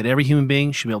 We think that every human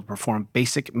being should be able to perform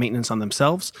basic maintenance on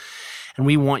themselves. And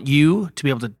we want you to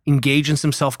be able to engage in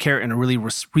some self-care in a really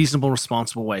reasonable,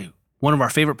 responsible way. One of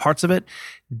our favorite parts of it,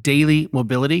 daily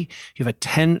mobility. You have a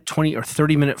 10, 20, or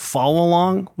 30-minute follow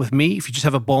along with me. If you just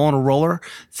have a ball and a roller,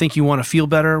 think you want to feel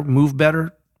better, move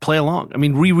better, play along. I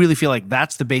mean, we really feel like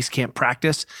that's the base camp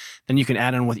practice. Then you can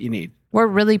add in what you need. We're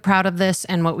really proud of this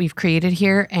and what we've created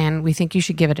here, and we think you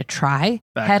should give it a try.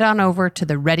 Head on over to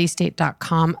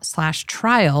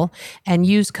thereadystate.com/trial and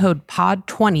use code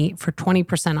POD20 for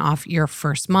 20% off your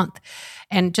first month.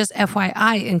 And just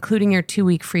FYI, including your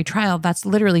 2-week free trial, that's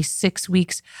literally 6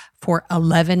 weeks for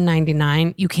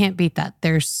 $11.99. You can't beat that.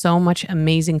 There's so much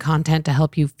amazing content to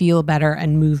help you feel better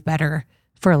and move better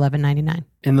for $11.99.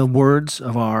 In the words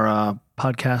of our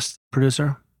podcast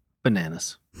producer,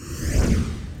 bananas.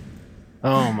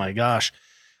 Oh my gosh.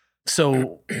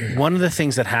 So one of the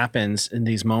things that happens in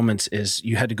these moments is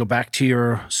you had to go back to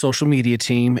your social media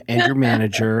team and your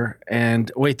manager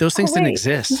and wait, those things didn't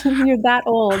exist. You're that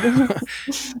old.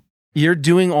 You're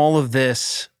doing all of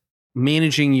this,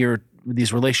 managing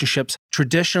these relationships.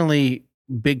 Traditionally,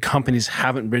 big companies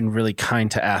haven't been really kind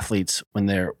to athletes when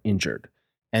they're injured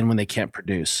and when they can't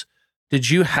produce. Did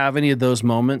you have any of those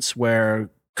moments where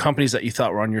companies that you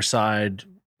thought were on your side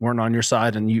weren't on your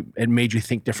side and it made you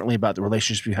think differently about the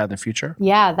relationships you had in the future?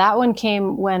 Yeah, that one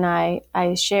came when I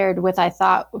shared with, I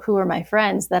thought, who were my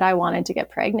friends, that I wanted to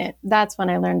get pregnant. That's when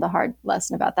I learned the hard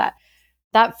lesson about that.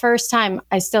 That first time,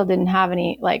 I still didn't have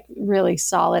any really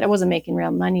solid, I wasn't making real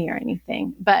money or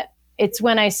anything. But it's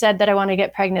when I said that I want to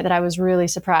get pregnant that I was really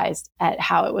surprised at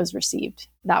how it was received.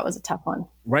 That was a tough one.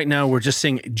 Right now, we're just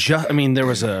seeing, there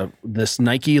was this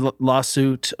Nike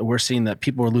lawsuit. We're seeing that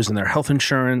people were losing their health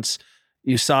insurance.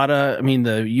 USADA,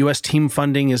 the U.S. team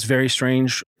funding is very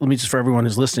strange. Let me just, for everyone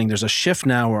who's listening, there's a shift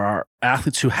now where our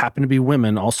athletes who happen to be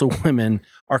women, also women,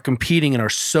 are competing and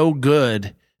are so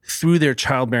good through their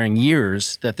childbearing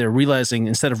years that they're realizing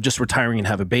instead of just retiring and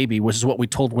have a baby, which is what we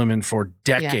told women for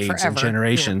decades and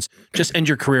generations, just end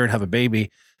your career and have a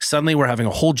baby. Suddenly we're having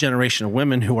a whole generation of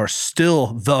women who are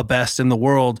still the best in the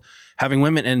world, having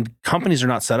women, and companies are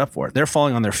not set up for it. They're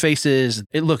falling on their faces.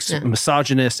 It looks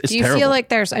misogynist. It's Do you terrible. feel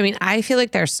like I feel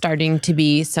like there's starting to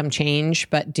be some change,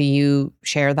 but do you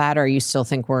share that, or you still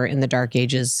think we're in the dark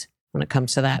ages when it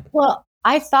comes to that? Well,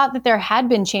 I thought that there had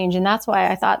been change, and that's why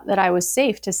I thought that I was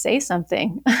safe to say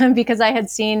something because I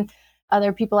had seen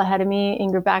other people ahead of me,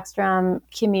 Ingrid Backstrom,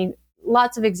 Kimmy,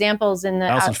 lots of examples in the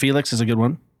Alison Felix is a good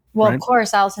one. Well, right? Of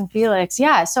course, Alison Felix.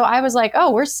 Yeah. So I was like, oh,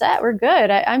 we're set. We're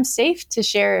good. I'm safe to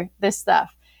share this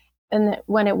stuff. And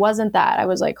when it wasn't that, I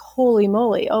was like, holy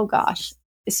moly. Oh gosh.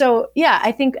 So yeah,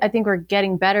 I think we're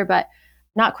getting better, but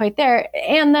not quite there.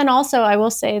 And then also I will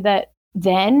say that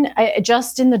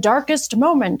just in the darkest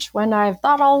moment when I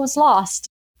thought all was lost,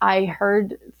 I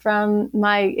heard from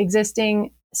my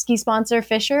existing ski sponsor,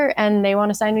 Fisher, and they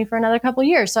want to sign me for another couple of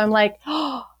years. So I'm like,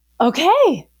 oh,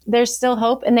 okay. There's still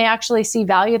hope, and they actually see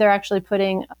value. They're actually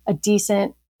putting a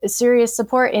decent, serious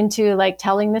support into like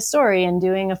telling this story and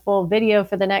doing a full video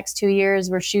for the next 2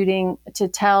 years. We're shooting to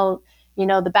tell,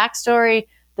 the backstory,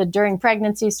 the during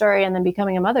pregnancy story, and then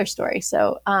becoming a mother story.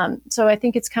 So I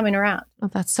think it's coming around. Oh,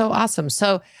 that's so awesome.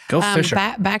 So Go Fisher.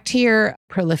 Back to your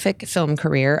prolific film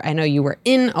career. I know you were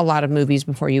in a lot of movies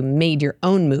before you made your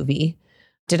own movie.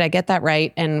 Did I get that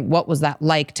right? And what was that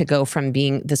like to go from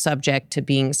being the subject to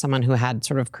being someone who had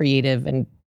sort of creative and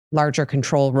larger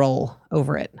control role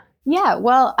over it? Yeah,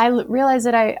 well, I realized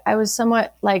that I was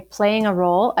somewhat like playing a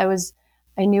role.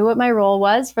 I knew what my role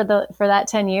was for that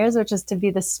 10 years, which is to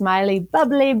be the smiley,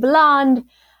 bubbly blonde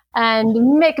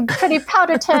and make pretty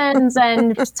powder turns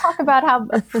and talk about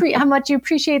how much you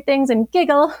appreciate things and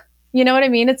giggle. You know what I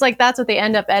mean? It's like that's what they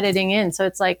end up editing in. So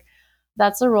it's like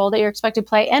that's the role that you're expected to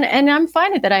play. And I'm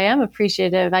fine with that. I am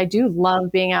appreciative. I do love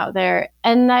being out there.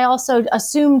 And I also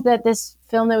assumed that this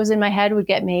film that was in my head would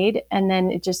get made, and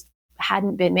then it just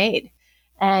hadn't been made.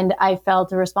 And I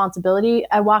felt a responsibility.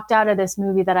 I walked out of this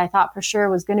movie that I thought for sure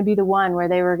was going to be the one where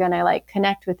they were going to like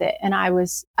connect with it. And I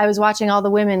was watching all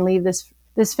the women leave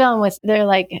this film with their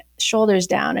like shoulders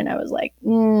down. And I was like,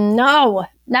 no.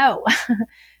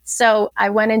 So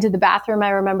I went into the bathroom, I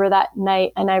remember that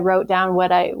night, and I wrote down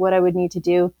what I would need to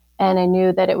do. And I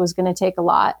knew that it was going to take a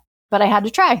lot, but I had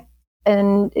to try.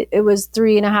 And it was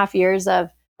 3.5 years of,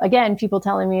 again, people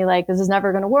telling me like, this is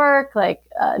never going to work. Like,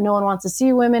 no one wants to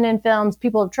see women in films.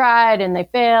 People have tried and they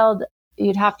failed.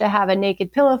 You'd have to have a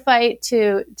naked pillow fight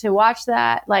to watch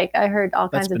that. Like, I heard all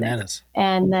kinds of things.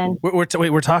 And then we're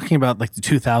talking about like the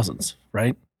 2000s,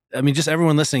 right? I mean, just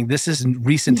everyone listening, this is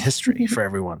recent history for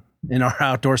everyone in our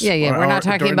outdoors. Yeah. We're not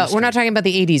talking about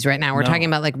the 80s right now. We're talking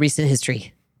about like recent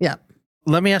history. Yeah.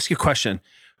 Let me ask you a question.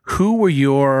 Who were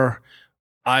your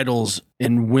idols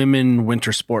in women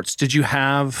winter sports? Did you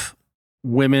have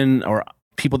women or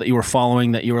people that you were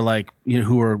following that you were like,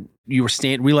 realized you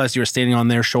were standing on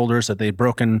their shoulders, that they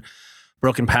broken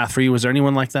path for you? Was there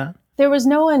anyone like that? There was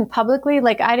no one publicly.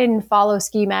 Like, I didn't follow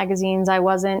ski magazines.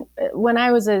 When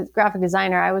I was a graphic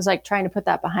designer, I was like trying to put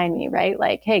that behind me, right?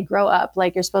 Like, hey, grow up.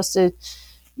 Like, you're supposed to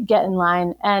get in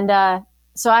line. And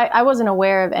so I wasn't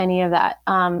aware of any of that.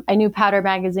 I knew Powder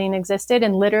Magazine existed.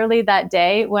 And literally that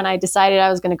day when I decided I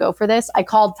was going to go for this, I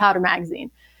called Powder Magazine.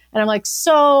 And I'm like,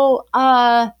 so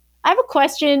I have a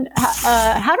question.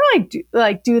 How do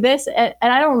I do this? And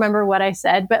I don't remember what I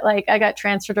said, but like I got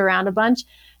transferred around a bunch.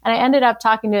 And I ended up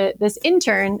talking to this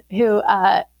intern who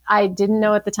I didn't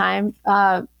know at the time.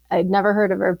 I'd never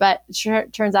heard of her, but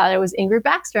turns out it was Ingrid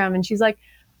Backstrom. And she's like,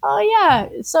 oh, yeah,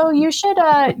 so you should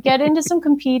get into some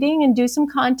competing and do some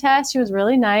contests. She was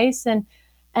really nice.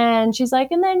 And she's like,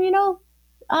 and then,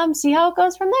 see how it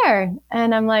goes from there.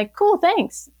 And I'm like, cool,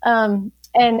 thanks. And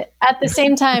at the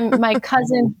same time, my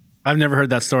cousin. I've never heard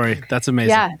that story. That's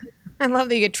amazing. Yeah. I love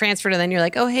that you get transferred and then you're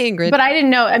like, oh, hey, Ingrid. But I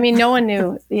didn't know. I mean, no one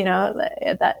knew,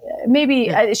 that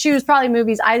maybe she was probably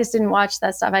movies. I just didn't watch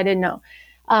that stuff. I didn't know.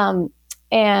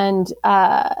 And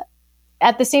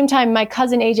at the same time, my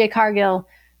cousin, AJ Cargill,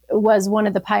 was one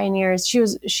of the pioneers.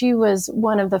 She was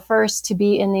one of the first to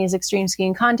be in these extreme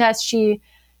skiing contests.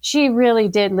 She really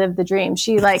did live the dream.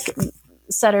 She like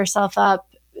set herself up,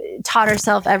 taught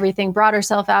herself everything, brought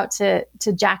herself out to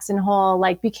Jackson Hole,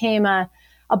 like became a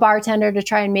bartender to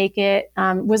try and make it,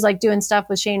 was like doing stuff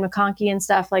with Shane McConkey and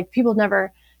stuff. Like people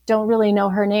don't really know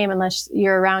her name unless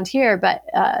you're around here, but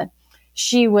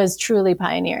she was truly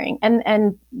pioneering.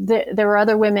 And there were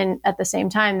other women at the same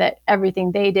time that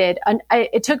everything they did. And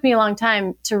it took me a long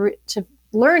time to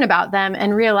learn about them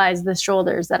and realize the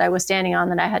shoulders that I was standing on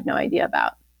that I had no idea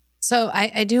about. So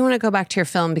I do want to go back to your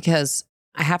film because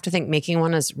I have to think making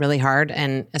one is really hard,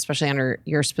 and especially under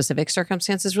your specific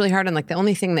circumstances, really hard. And like the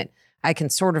only thing that I can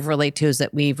sort of relate to is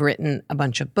that we've written a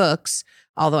bunch of books,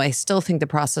 although I still think the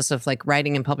process of like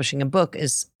writing and publishing a book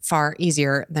is far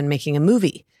easier than making a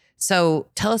movie. So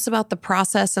tell us about the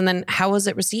process, and then how was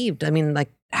it received? I mean,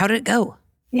 like, how did it go?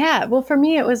 Yeah. Well, for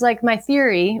me, it was like my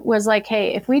theory was like,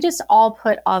 hey, if we just all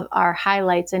put all our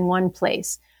highlights in one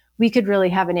place, we could really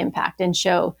have an impact and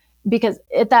show. Because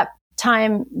at that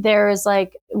time, there was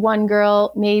like one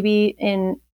girl, maybe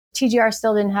in TGR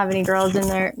still didn't have any girls in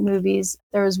their movies.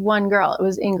 There was one girl, it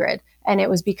was Ingrid. And it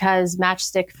was because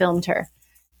Matchstick filmed her.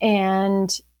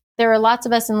 And there were lots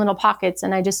of us in little pockets.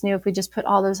 And I just knew if we just put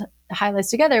all those highlights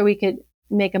together, we could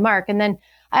make a mark. And then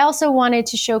I also wanted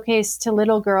to showcase to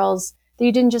little girls that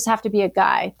you didn't just have to be a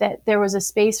guy, that there was a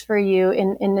space for you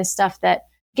in this stuff that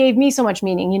gave me so much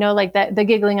meaning, you know, like the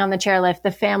giggling on the chairlift,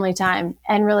 the family time,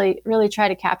 and really, really try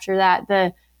to capture that,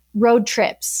 the road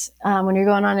trips when you're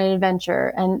going on an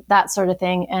adventure and that sort of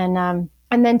thing. And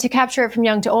then to capture it from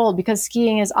young to old, because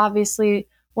skiing is obviously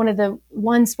one of the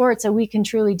sports that we can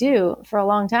truly do for a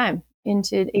long time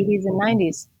into the 80s and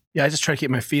 90s. Yeah, I just try to keep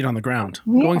my feet on the ground,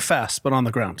 Yeah. going fast, but on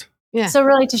the ground. Yeah. So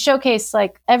really to showcase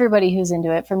like everybody who's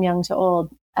into it from young to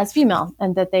old as female,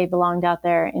 and that they belonged out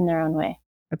there in their own way.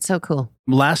 That's so cool.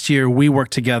 Last year, we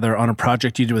worked together on a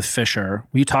project you did with Fisher.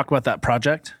 Will you talk about that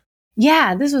project?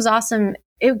 Yeah, this was awesome.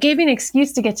 It gave me an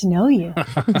excuse to get to know you,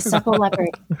 a supple leopard.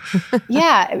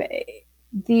 Yeah,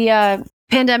 the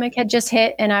pandemic had just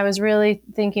hit, and I was really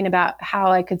thinking about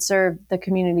how I could serve the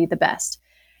community the best.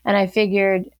 And I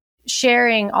figured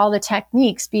sharing all the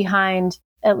techniques behind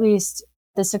at least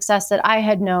the success that I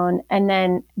had known, and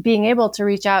then being able to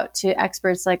reach out to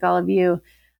experts like all of you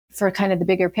for kind of the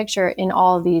bigger picture in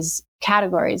all of these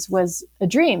categories was a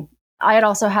dream. I had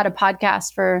also had a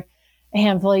podcast for a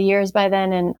handful of years by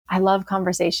then, and I love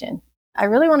conversation. I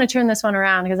really want to turn this one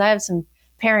around because I have some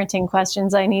parenting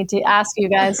questions I need to ask you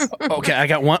guys. Okay, I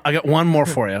got one more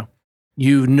for you.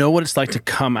 You know what it's like to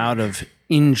come out of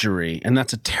injury, and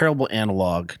that's a terrible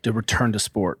analog to return to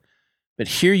sport. But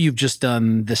here you've just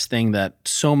done this thing that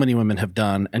so many women have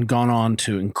done and gone on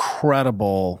to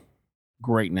incredible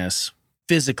greatness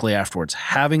physically afterwards.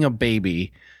 Having a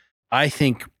baby, I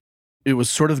think it was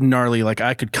sort of gnarly. Like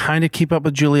I could kind of keep up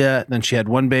with Juliet. Then she had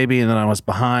one baby and then I was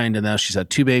behind, and now she's had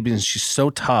two babies, and she's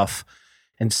so tough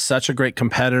and such a great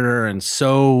competitor. And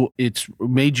so it's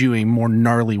made you a more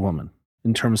gnarly woman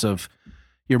in terms of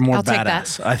you're more I'll take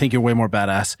badass. that. I think you're way more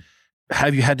badass.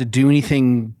 Have you had to do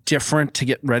anything different to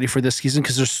get ready for this season?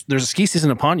 Because there's a ski season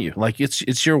upon you. Like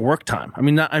it's your work time.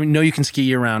 I know you can ski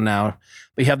year round now,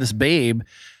 but you have this babe.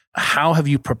 How have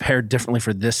you prepared differently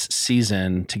for this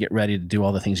season to get ready to do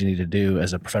all the things you need to do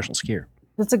as a professional skier?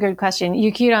 That's a good question.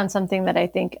 You keyed on something that I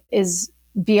think is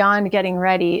beyond getting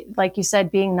ready. Like you said,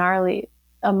 being gnarly,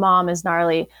 a mom is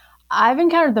gnarly. I've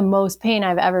encountered the most pain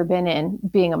I've ever been in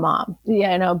being a mom,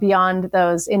 beyond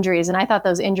those injuries. And I thought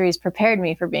those injuries prepared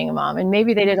me for being a mom. And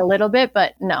maybe they did a little bit,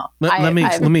 but no. Let me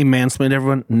mansplain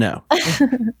everyone. No.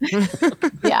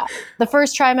 Yeah. The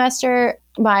first trimester,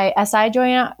 my SI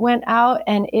joint went out,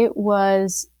 and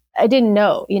I didn't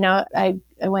know, I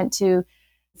went to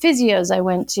physios, I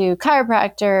went to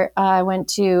chiropractor, I went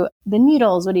to the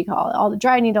needles, what do you call it? All the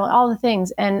dry needle, all the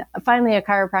things. And finally a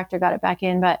chiropractor got it back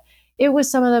in, but it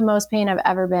was some of the most pain I've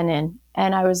ever been in.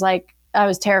 And I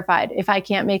was terrified. If I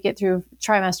can't make it through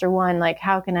trimester 1, like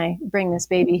how can I bring this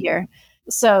baby here?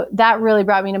 So that really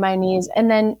brought me to my knees.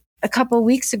 And then a couple of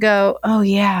weeks ago,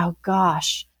 the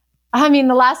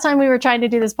last time we were trying to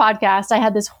do this podcast, I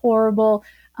had this horrible,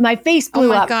 my face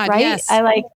blew up, God, right? yes.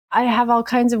 I have all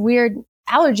kinds of weird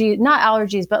allergies, not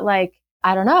allergies, but like,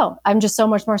 I don't know. I'm just so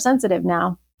much more sensitive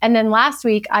now. And then last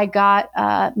week I got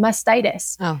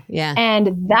mastitis. Oh, yeah.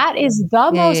 And that is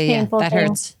the most painful that thing.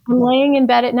 hurts. I'm laying in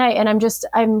bed at night and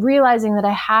I'm realizing that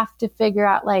I have to figure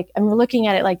out, like, I'm looking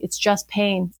at it like it's just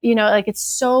pain, like it's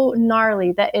so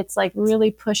gnarly that it's like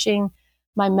really pushing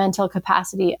my mental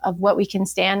capacity of what we can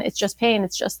stand. It's just pain.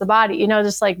 It's just the body,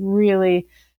 just like really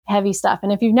heavy stuff.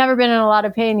 And if you've never been in a lot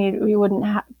of pain, you wouldn't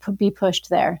be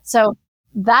pushed there. So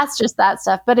that's just that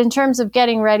stuff. But in terms of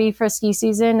getting ready for ski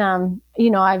season,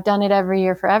 I've done it every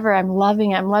year forever. I'm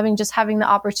loving it. I'm loving just having the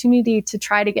opportunity to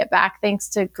try to get back, thanks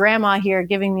to grandma here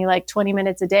giving me like 20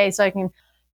 minutes a day so I can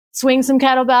swing some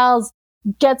kettlebells,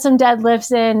 get some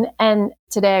deadlifts in. And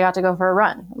today I got to go for a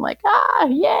run. I'm like,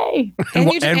 yay.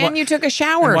 And you took a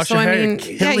shower. So I'm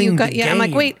like,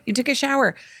 game. wait, you took a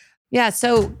shower. Yeah.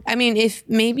 So, if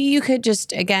maybe you could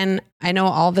just, again, I know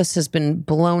all this has been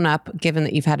blown up given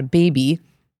that you've had a baby,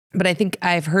 but I think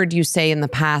I've heard you say in the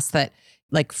past that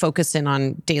like focus in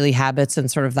on daily habits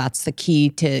and sort of that's the key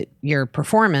to your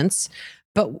performance.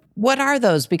 But what are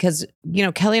those? Because,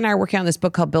 Kelly and I are working on this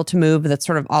book called Built to Move that's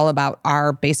sort of all about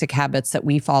our basic habits that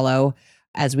we follow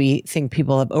as we think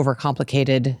people have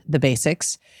overcomplicated the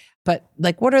basics. But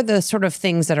like, what are the sort of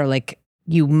things that are like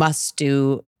you must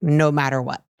do no matter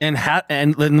what? And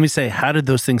let me say, how did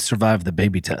those things survive the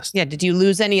baby test? Yeah. Did you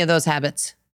lose any of those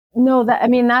habits? No,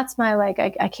 that's my,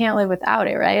 I can't live without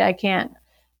it, right? I can't.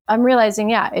 I'm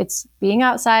realizing, it's being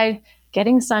outside,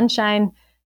 getting sunshine,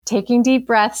 taking deep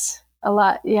breaths, a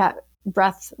lot. Yeah.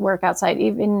 Breath work outside,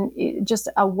 even just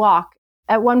a walk.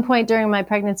 At one point during my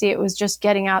pregnancy, it was just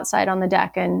getting outside on the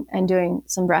deck and doing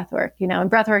some breath work, and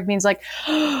breath work means like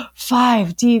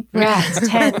 5 deep breaths,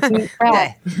 10 deep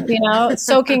breaths,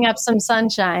 soaking up some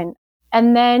sunshine.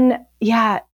 And then,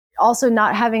 also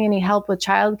not having any help with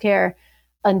childcare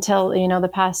until, the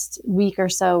past week or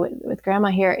so with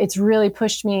grandma here. It's really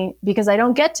pushed me because I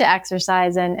don't get to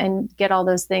exercise and get all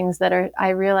those things that I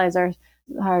realize are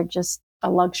just a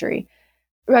luxury.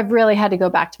 I've really had to go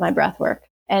back to my breath work.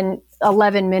 And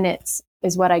 11 minutes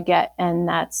is what I get. And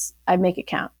I make it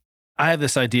count. I have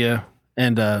this idea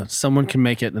and someone can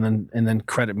make it and then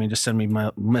credit me, just send me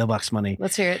my mailbox money.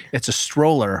 Let's hear it. It's a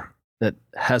stroller that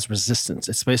has resistance.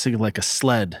 It's basically like a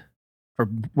sled for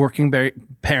working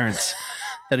parents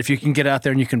that if you can get out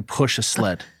there and you can push a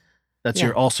sled, that's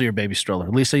also your baby stroller.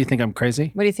 Lisa, you think I'm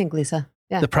crazy? What do you think, Lisa?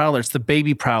 Yeah. The prowler, it's the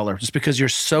baby prowler. Just because you're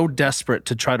so desperate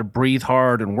to try to breathe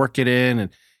hard and work it in and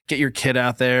get your kid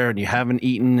out there and you haven't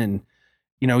eaten and,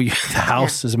 the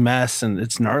house is a mess and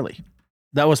it's gnarly.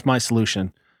 That was my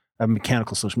solution, a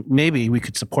mechanical solution. Maybe we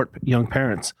could support young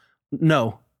parents.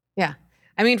 No. Yeah.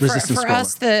 I mean, for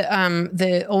us,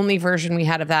 the only version we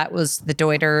had of that was the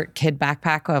Dyer kid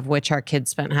backpack, of which our kids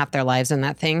spent half their lives in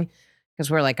that thing. Because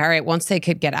we're like, all right, once they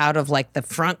could get out of like the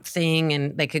front thing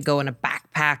and they could go in a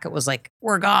backpack, it was like,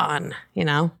 we're gone,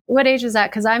 What age is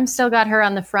that? Because I'm still got her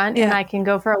on the front and I can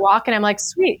go for a walk and I'm like,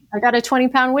 sweet, I got a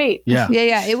 20-pound weight. Yeah.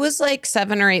 Yeah. It was like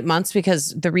 7 or 8 months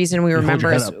because the reason we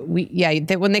remember is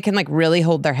when they can like really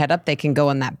hold their head up, they can go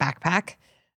in that backpack.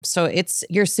 So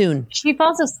you're soon. She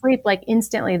falls asleep like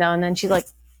instantly though. And then she's like,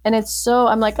 and it's so,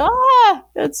 I'm like,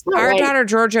 it's not Our right. daughter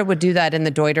Georgia would do that in the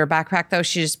Dyer backpack though.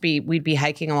 We'd be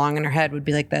hiking along and her head would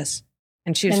be like this.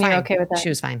 And she was fine. You're okay with that? She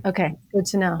was fine. Okay, good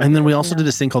to know. And then we also did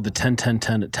this thing called the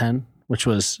 10-10-10 at 10, which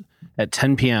was at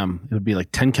 10 p.m. It would be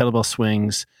like 10 kettlebell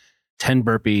swings, 10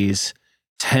 burpees,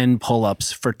 10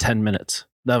 pull-ups for 10 minutes.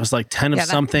 That was like 10 of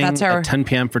something at 10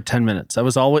 p.m. for 10 minutes. I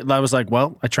was like,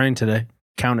 well, I trained today.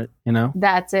 Count it,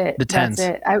 That's it. The 10s. That's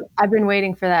it. I've been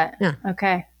waiting for that. Yeah.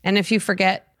 Okay. And if you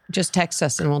forget, just text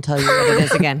us and we'll tell you what it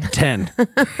is again. 10.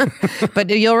 But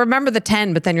you'll remember the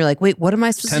 10, but then you're like, wait, what am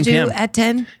I supposed to do PM. at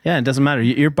 10? Yeah, it doesn't matter.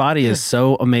 Your body is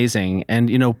so amazing. And,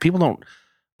 people don't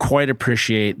quite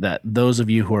appreciate that those of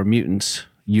you who are mutants,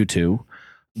 you two,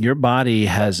 your body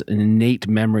has an innate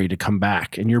memory to come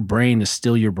back and your brain is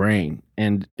still your brain.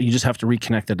 And you just have to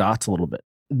reconnect the dots a little bit.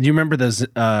 Do you remember the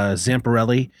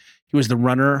Zamparelli? He was the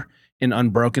runner in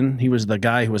Unbroken. He was the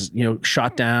guy who was,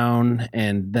 shot down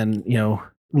and then,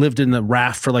 lived in the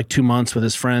raft for like 2 months with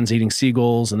his friends eating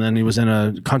seagulls. And then he was in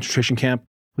a concentration camp.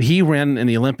 He ran in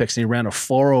the Olympics and he ran a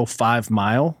 4:05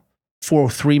 mile,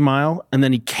 4:03 mile. And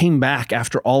then he came back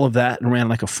after all of that and ran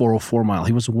like a 4:04 mile.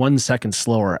 He was 1 second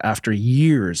slower after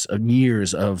years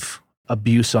of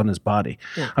abuse on his body.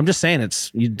 Yeah. I'm just saying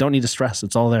you don't need to stress.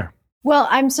 It's all there. Well,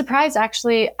 I'm surprised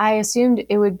actually. I assumed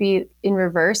it would be in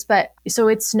reverse, but so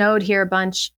it snowed here a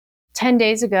bunch 10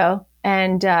 days ago.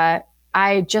 And,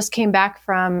 I just came back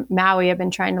from Maui. I've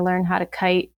been trying to learn how to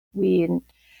kite, weed, and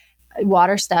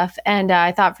water stuff. And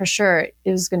I thought for sure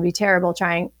it was going to be terrible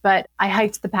trying, but I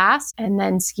hiked the pass and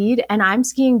then skied and I'm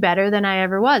skiing better than I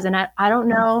ever was. And I don't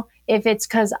know if it's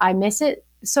because I miss it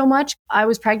so much. I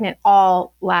was pregnant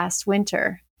all last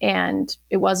winter and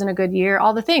it wasn't a good year,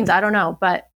 all the things, I don't know,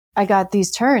 but I got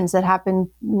these turns that happened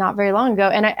not very long ago.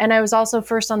 And I was also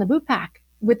first on the boot pack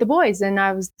with the boys and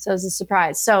it was a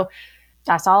surprise. So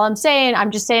that's all I'm saying.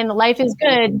 I'm just saying the life is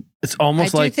good. It's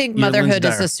almost like I do think motherhood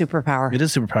is a superpower. It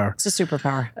is a superpower. It's a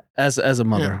superpower. As a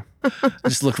mother,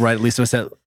 just look right at Lisa. I said,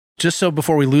 just so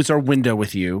before we lose our window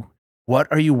with you, what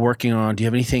are you working on? Do you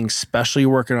have anything special you're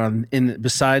working on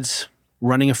besides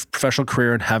running a professional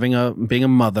career and being a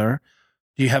mother?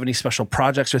 Do you have any special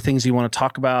projects or things you want to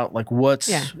talk about? Like there's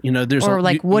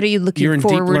what are you looking you're in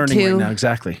forward deep learning to right now?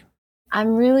 Exactly.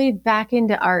 I'm really back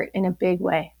into art in a big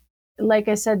way. Like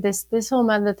I said, this whole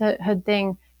motherhood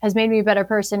thing has made me a better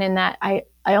person in that I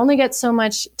only get so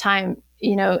much time,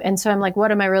 and so I'm like,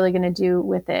 what am I really going to do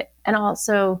with it? And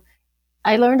also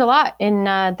I learned a lot in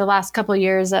the last couple of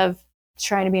years of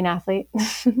trying to be an athlete.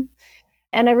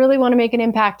 And I really want to make an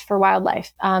impact for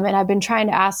wildlife. And I've been trying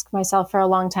to ask myself for a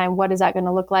long time, what is that going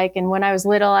to look like? And when I was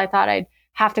little, I thought I'd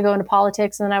have to go into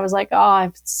politics. And then I was like, oh,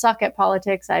 I suck at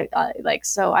politics.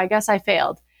 So I guess I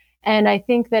failed. And I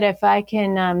think that if I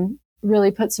can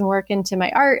really put some work into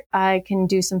my art, I can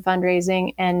do some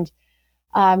fundraising and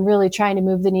really trying to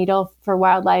move the needle for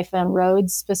wildlife on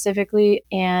roads specifically.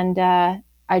 And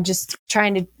I just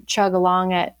trying to chug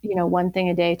along at, one thing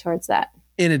a day towards that.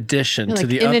 In addition to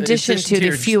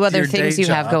the few other things you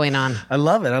have going on. I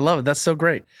love it. That's so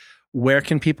great. Where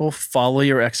can people follow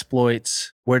your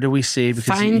exploits? Where do we see? Because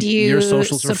find you, your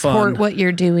socials are fun. Support what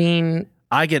you're doing.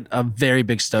 I get a very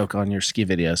big stoke on your ski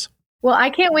videos. Well, I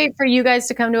can't wait for you guys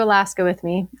to come to Alaska with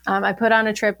me. I put on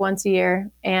a trip once a year.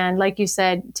 And like you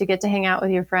said, to get to hang out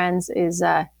with your friends is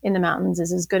in the mountains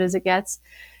is as good as it gets,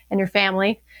 and your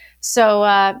family.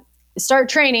 So start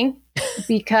training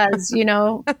because,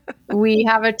 we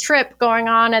have a trip going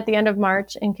on at the end of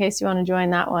March in case you want to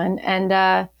join that one.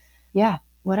 And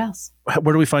what else?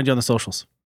 Where do we find you on the socials?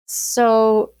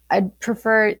 So I'd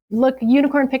prefer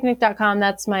unicornpicnic.com.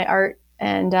 That's my art.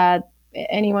 And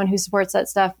anyone who supports that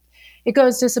stuff, it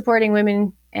goes to supporting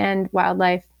women and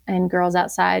wildlife and girls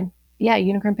outside. Yeah,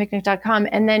 unicornpicnic.com.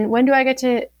 And then when do I get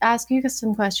to ask you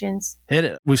some questions? Hit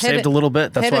it. We've saved a little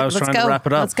bit. That's why I was trying to wrap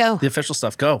it up. Let's go. The official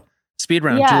stuff. Go. Speed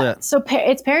round, yeah, Juliet. So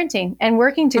it's parenting and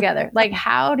working together. Like,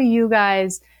 how do you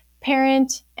guys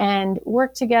parent and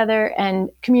work together and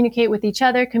communicate with each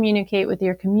other, communicate with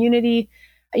your community?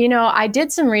 I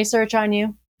did some research on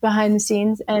you behind the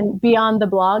scenes and beyond the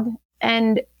blog.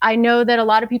 And I know that a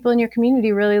lot of people in your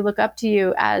community really look up to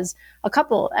you as a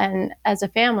couple and as a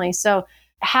family. So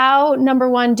how, number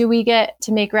one, do we get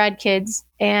to make rad kids?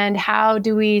 And how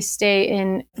do we stay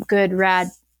in good, rad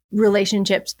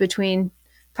relationships between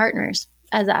partners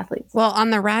as athletes? Well,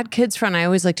 on the rad kids front, I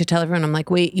always like to tell everyone, I'm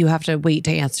like, wait, you have to wait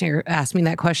to ask me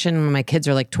that question when my kids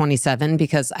are like 27,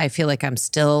 because I feel like I'm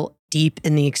still deep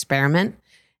in the experiment.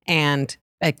 And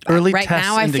early right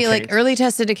now, I feel like early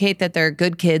tests indicate that they're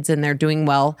good kids and they're doing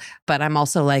well. But I'm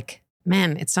also like,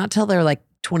 man, it's not till they're like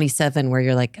 27 where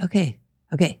you're like, okay,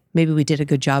 maybe we did a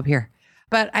good job here.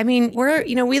 But I mean,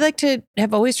 we like to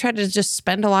have always tried to just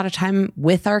spend a lot of time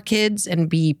with our kids and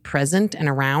be present and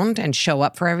around and show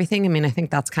up for everything. I mean, I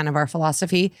think that's kind of our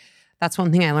philosophy. That's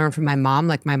one thing I learned from my mom.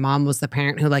 Like, my mom was the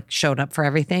parent who showed up for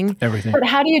everything. But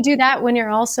how do you do that when you're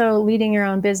also leading your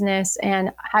own business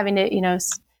and having to,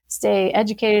 stay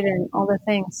educated and all the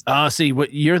things? See,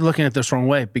 what you're looking at this wrong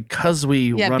way. Because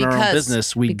we run our own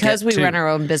business, we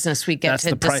get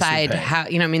to decide how,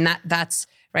 that's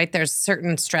right. There's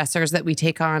certain stressors that we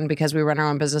take on because we run our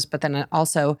own business, but then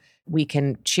also we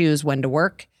can choose when to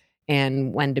work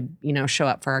and when to, show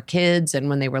up for our kids. And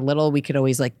when they were little, we could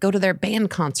always go to their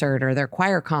band concert or their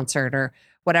choir concert or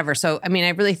whatever. So, I mean, I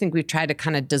really think we've tried to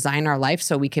kind of design our life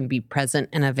so we can be present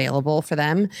and available for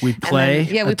them. We play.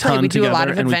 We play. We do a lot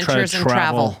of adventures and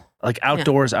travel. Like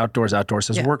outdoors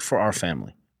has worked for our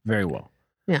family very well.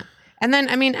 Yeah. And then,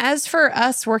 I mean, as for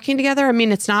us working together,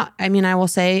 I will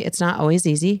say it's not always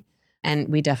easy. And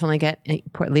we definitely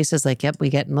Lisa's like, yep, we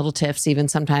get in little tiffs. Even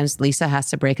sometimes Lisa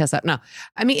has to break us up. No,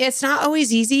 I mean, it's not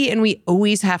always easy. And we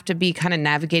always have to be kind of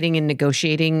navigating and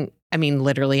negotiating. I mean,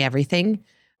 literally everything.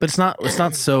 But it's not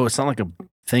like a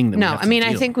thing that we have to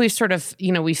I think we've sort of,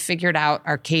 we figured out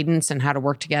our cadence and how to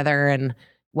work together and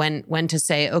when to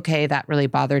say, okay, that really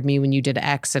bothered me when you did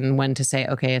X, and when to say,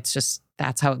 okay, it's just,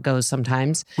 that's how it goes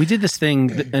sometimes. We did this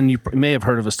thing, and you may have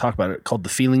heard of us talk about it, called the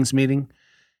feelings meeting.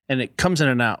 And it comes in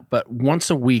and out. But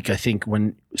once a week, I think,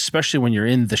 especially when you're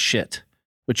in the shit,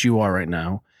 which you are right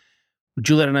now,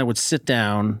 Juliet and I would sit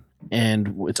down,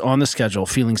 and it's on the schedule,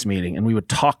 feelings meeting, and we would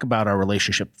talk about our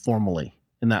relationship formally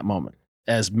in that moment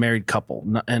as married couple,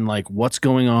 and what's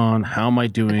going on, how am I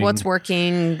doing, what's working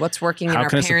in our parenting, how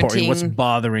can I support you, what's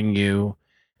bothering you,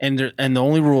 and the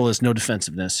only rule is no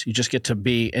defensiveness. You just get to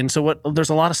be. And so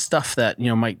there's a lot of stuff that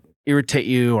might irritate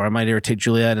you, or I might irritate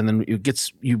Juliet, and then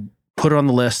you put it on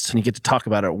the list and you get to talk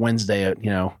about it Wednesday.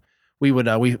 We would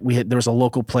there was a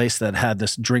local place that had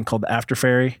this drink called After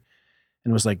Fairy.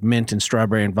 And it was like mint and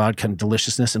strawberry and vodka and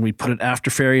deliciousness. And we put it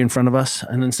After Fairy in front of us.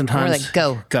 And then sometimes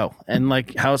we're like, go. And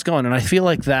how it's going. And I feel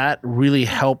like that really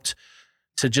helped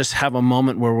to just have a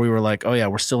moment where we were like, oh yeah,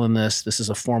 we're still in this. This is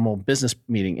a formal business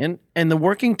meeting. And the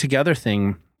working together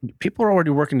thing, people are already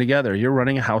working together. You're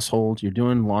running a household. You're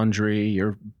doing laundry.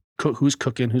 Who's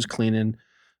cooking, who's cleaning,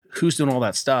 who's doing all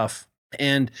that stuff.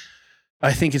 And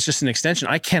I think it's just an extension.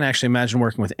 I can't actually imagine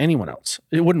working with anyone else.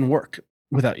 It wouldn't work.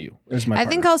 without you as my I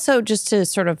partner. think also just to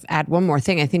sort of add one more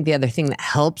thing, I think the other thing that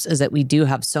helps is that we do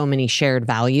have so many shared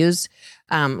values.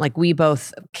 Like we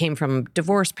both came from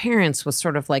divorced parents with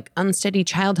sort of like unsteady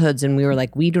childhoods. And we were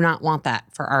like, we do not want that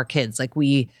for our kids. Like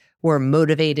we were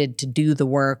motivated to do the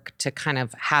work, to kind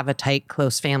of have a tight,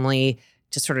 close family,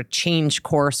 to sort of change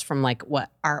course from like what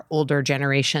our older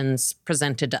generations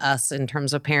presented to us in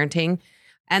terms of parenting.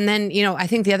 And then, I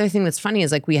think the other thing that's funny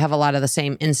is like we have a lot of the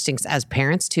same instincts as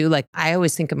parents too. Like I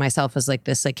always think of myself as like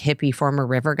this like hippie former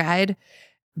river guide,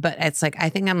 but it's like I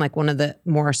think I'm like one of the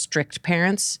more strict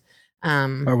parents.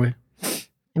 Are we?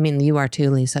 I mean, you are too,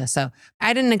 Lisa. So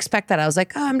I didn't expect that. I was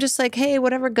like, oh, I'm just like, hey,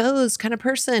 whatever goes kind of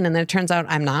person. And then it turns out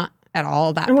I'm not at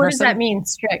all that And what person. does that mean,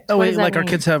 strict? Oh, What wait, does that like our mean?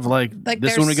 kids have like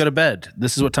this is when we go to bed.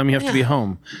 This is what time you have to be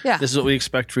home. Yeah. This is what we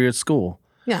expect for you at school.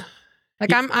 Yeah.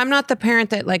 Like I'm not the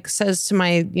parent that like says to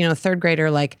my, third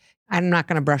grader, like, I'm not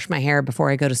going to brush my hair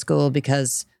before I go to school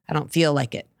because I don't feel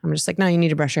like it. I'm just like, no, you need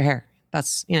to brush your hair.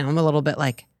 That's, I'm a little bit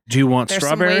like, do you want there's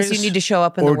strawberries? some ways you need to show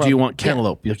up in the or world. do you want Yeah.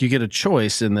 cantaloupe? Like you get a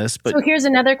choice in this, but So here's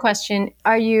another question.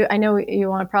 I know you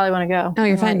probably want to go. No,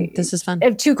 you're fine. This is fun. I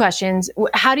have two questions.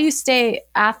 How do you stay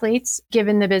athletes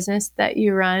given the business that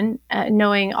you run,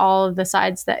 knowing all of the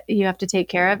sides that you have to take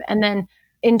care of? And then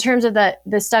in terms of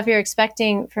the stuff you're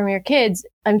expecting from your kids,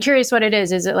 I'm curious what it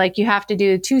is. Is it like you have to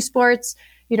do 2 sports?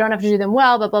 You don't have to do them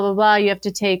well, but blah, blah, blah. You have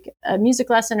to take a music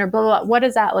lesson or blah, blah, blah. What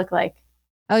does that look like?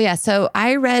 Oh yeah. So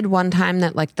I read one time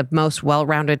that like the most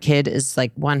well-rounded kid is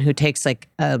like one who takes like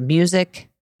a music,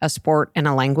 a sport, and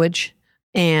a language.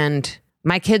 And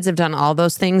my kids have done all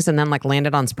those things and then like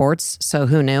landed on sports. So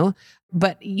who knew?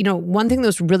 But one thing that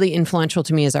was really influential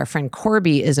to me is our friend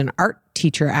Corby is an art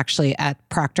teacher actually at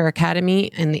Proctor Academy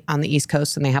on the East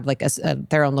Coast, and they have like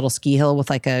their own little ski hill with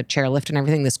like a chairlift and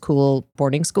everything. This cool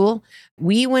boarding school.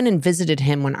 We went and visited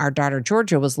him when our daughter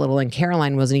Georgia was little and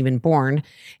Caroline wasn't even born.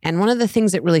 And one of the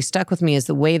things that really stuck with me is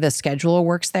the way the schedule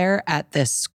works there at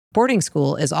this boarding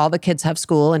school is all the kids have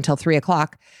school until 3:00,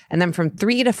 and then from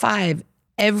 3 to 5.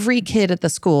 Every kid at the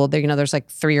school, there's like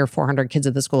 300 or 400 kids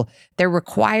at the school, they're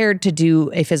required to do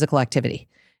a physical activity.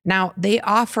 Now, they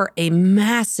offer a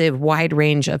massive wide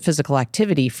range of physical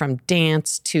activity from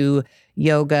dance to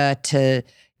yoga to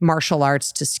martial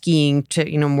arts to skiing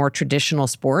to, more traditional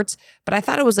sports. But I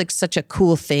thought it was like such a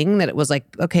cool thing that it was like,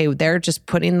 okay, they're just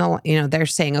putting they're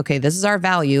saying, okay, this is our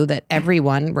value that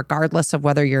everyone, regardless of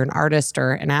whether you're an artist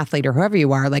or an athlete or whoever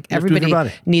you are, like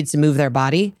everybody needs to move their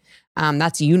body.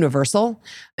 That's universal.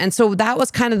 And so that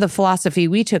was kind of the philosophy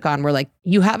we took on. We're like,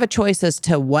 you have a choice as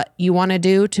to what you want to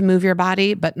do to move your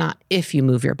body, but not if you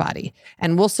move your body.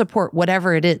 And we'll support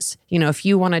whatever it is. If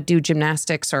you want to do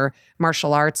gymnastics or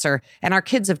martial arts and our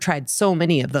kids have tried so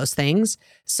many of those things.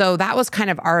 So that was kind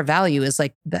of our value is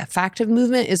like the fact of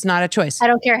movement is not a choice. I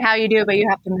don't care how you do it, but you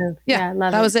have to move. Yeah, I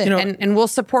love that was it. And we'll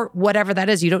support whatever that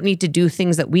is. You don't need to do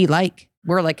things that we like.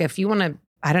 We're like, if you want to,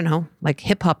 I don't know, like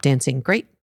hip hop dancing, great.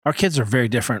 Our kids are very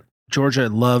different. Georgia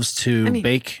loves to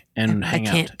bake and hang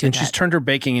out. And she's turned her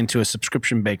baking into a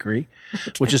subscription bakery,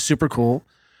 which is super cool.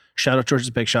 Shout out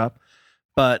Georgia's Bake Shop.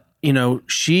 But,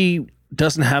 she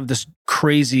doesn't have this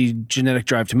crazy genetic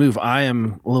drive to move. I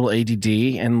am a little ADD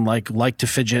and like to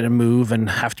fidget and move and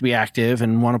have to be active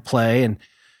and want to play.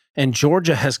 And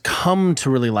Georgia has come to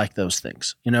really like those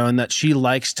things, and that she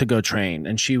likes to go train.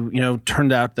 And she,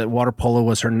 turned out that water polo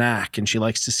was her knack and she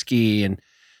likes to ski. And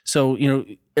so,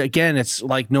 again, it's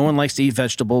like no one likes to eat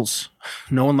vegetables.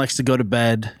 No one likes to go to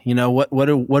bed. What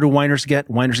do whiners get?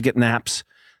 Whiners get naps.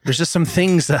 There's just some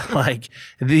things that like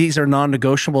these are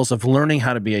non-negotiables of learning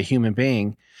how to be a human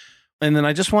being. And then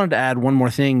I just wanted to add one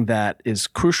more thing that is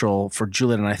crucial for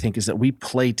Juliet and I think is that we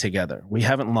play together. We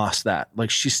haven't lost that. Like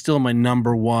she's still my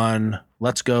number one.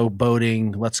 Let's go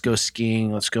boating. Let's go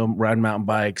skiing. Let's go ride mountain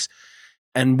bikes.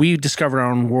 And we discovered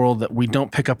our own world that we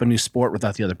don't pick up a new sport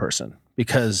without the other person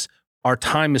because our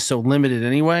time is so limited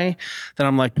anyway that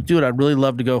I'm like, dude, I'd really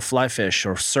love to go fly fish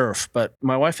or surf, but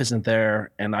my wife isn't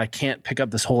there and I can't pick up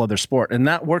this whole other sport. And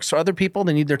that works for other people.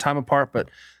 They need their time apart, but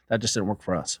that just didn't work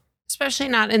for us. Especially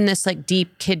not in this like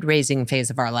deep kid raising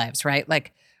phase of our lives, right?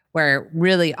 Like where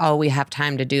really all we have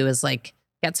time to do is like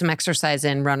get some exercise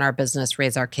in, run our business,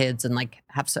 raise our kids, and like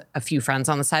have a few friends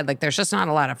on the side. Like there's just not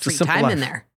a lot of free time in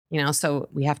there. So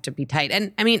we have to be tight.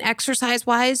 And I mean, exercise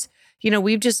wise,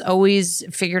 we've just always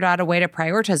figured out a way to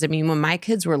prioritize. I mean, when my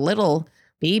kids were little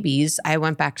babies, I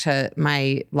went back to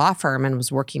my law firm and was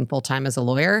working full time as a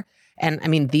lawyer. And I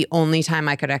mean, the only time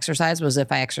I could exercise was if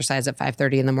I exercised at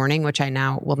 5:30 in the morning, which I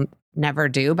now will never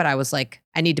do. But I was like,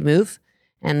 I need to move.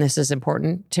 and this is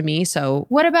important to me. So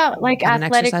What about like Get an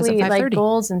exercise at athletically, like 5:30.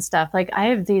 goals and stuff? Like I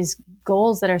have these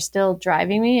goals that are still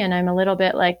driving me, and I'm a little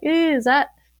bit like,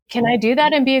 can I do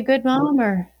that and be a good mom?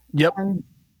 Or Yep.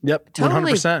 Yep.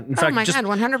 Totally. 100%. In Oh fact, my just, God,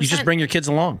 100%. you just bring your kids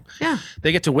along. Yeah.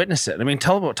 They get to witness it. I mean,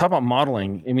 talk about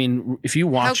modeling. I mean, if you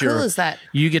How watch cool is that?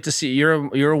 you get to see,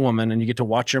 you're a woman and you get to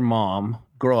watch your mom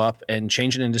grow up and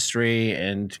change an industry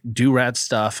and do rad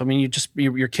stuff. I mean,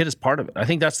 your kid is part of it. I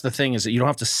think that's the thing, is that you don't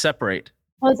have to separate.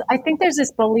 well, I think there's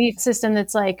this belief system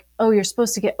that's like, oh, you're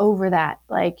supposed to get over that.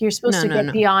 Like you're supposed to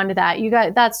get beyond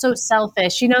that. That's so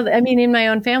selfish. I mean, in my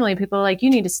own family, people are like, you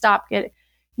need to stop.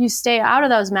 You stay out of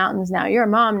those mountains now. You're a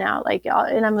mom now. Like,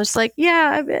 and I'm just like, you're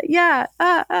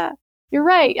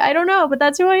right. I don't know, but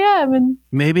that's who I am. And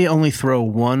Maybe only throw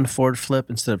one forward flip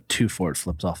instead of 2 forward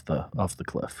flips off the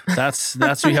cliff. That's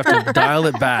where you have to dial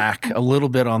it back a little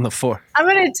bit on the forward. I'm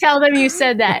going to tell them you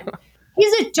said that.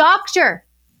 He's a doctor.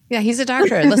 Yeah, he's a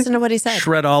doctor. Listen to what he said.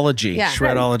 Shredology. Yeah.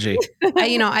 Shredology.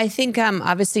 I think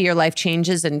obviously your life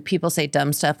changes and people say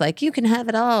dumb stuff like you can have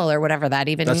it all or whatever that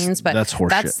even means. But that's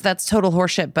horseshit. That's total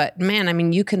horseshit. But man, I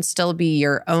mean, you can still be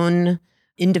your own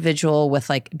individual with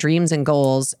like dreams and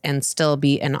goals and still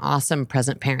be an awesome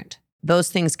present parent. Those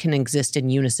things can exist in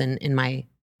unison, in my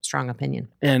strong opinion.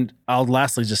 And I'll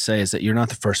lastly just say is that you're not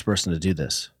the first person to do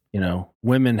this.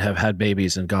 Women have had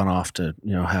babies and gone off to,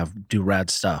 do rad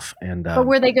stuff. And But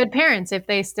were they good parents if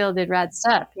they still did rad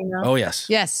stuff, Oh, yes.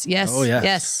 Yes. Oh,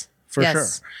 yes. For sure.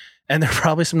 And there are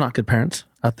probably some not good parents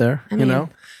out there,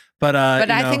 But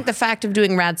I think the fact of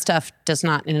doing rad stuff does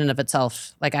not in and of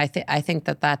itself, like I think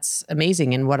that that's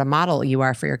amazing and what a model you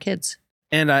are for your kids.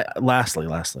 And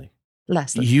lastly,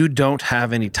 you don't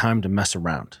have any time to mess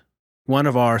around. One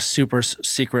of our super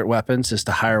secret weapons is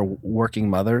to hire working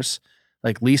mothers.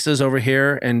 Like Lisa's over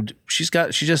here, and she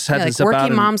just had to zip out.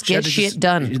 Working moms get shit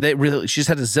done. She's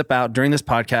had to zip out during this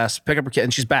podcast, pick up her kid,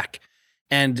 and she's back,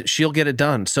 and she'll get it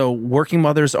done. So working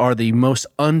mothers are the most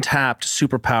untapped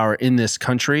superpower in this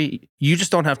country. You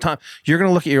just don't have time. You're going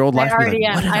to look at your old life and be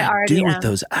like, what did I do with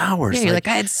those hours? Yeah, you're like,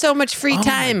 I had so much free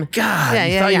time. My God,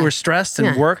 you thought you were stressed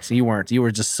and worked. You weren't. You were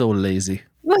just so lazy.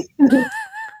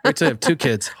 Wait till you have 2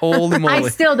 kids. Holy moly. I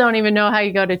still don't even know how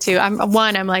you go to 2. I'm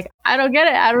like, I don't get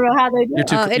it. I don't know how they do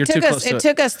it. It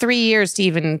took us 3 years to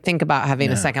even think about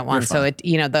having a second one. So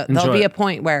there'll be a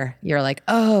point where you're like,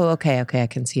 oh, okay, I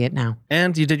can see it now.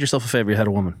 And you did yourself a favor. You had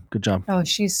a woman. Good job. Oh,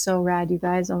 she's so rad, you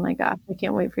guys. Oh my gosh. I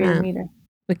can't wait for you to meet her.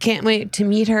 We can't wait to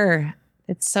meet her.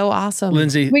 It's so awesome.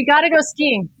 Lynsey. We got to go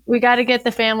skiing. We got to get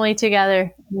the family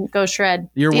together and go shred.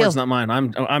 Your words, not mine.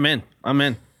 I'm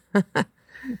in.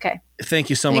 Okay. Thank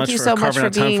you so much for carving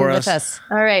out time for us.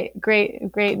 All right. Great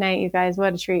night, you guys.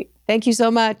 What a treat. Thank you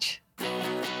so much.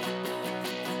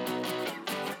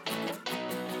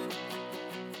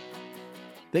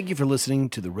 Thank you for listening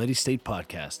to the Ready State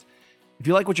Podcast. If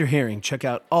you like what you're hearing, check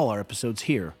out all our episodes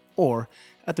here or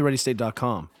at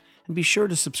thereadystate.com. And be sure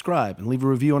to subscribe and leave a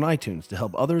review on iTunes to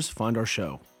help others find our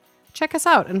show. Check us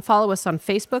out and follow us on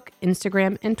Facebook,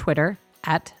 Instagram, and Twitter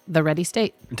at The Ready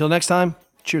State. Until next time,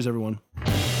 cheers, everyone.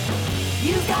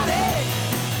 You got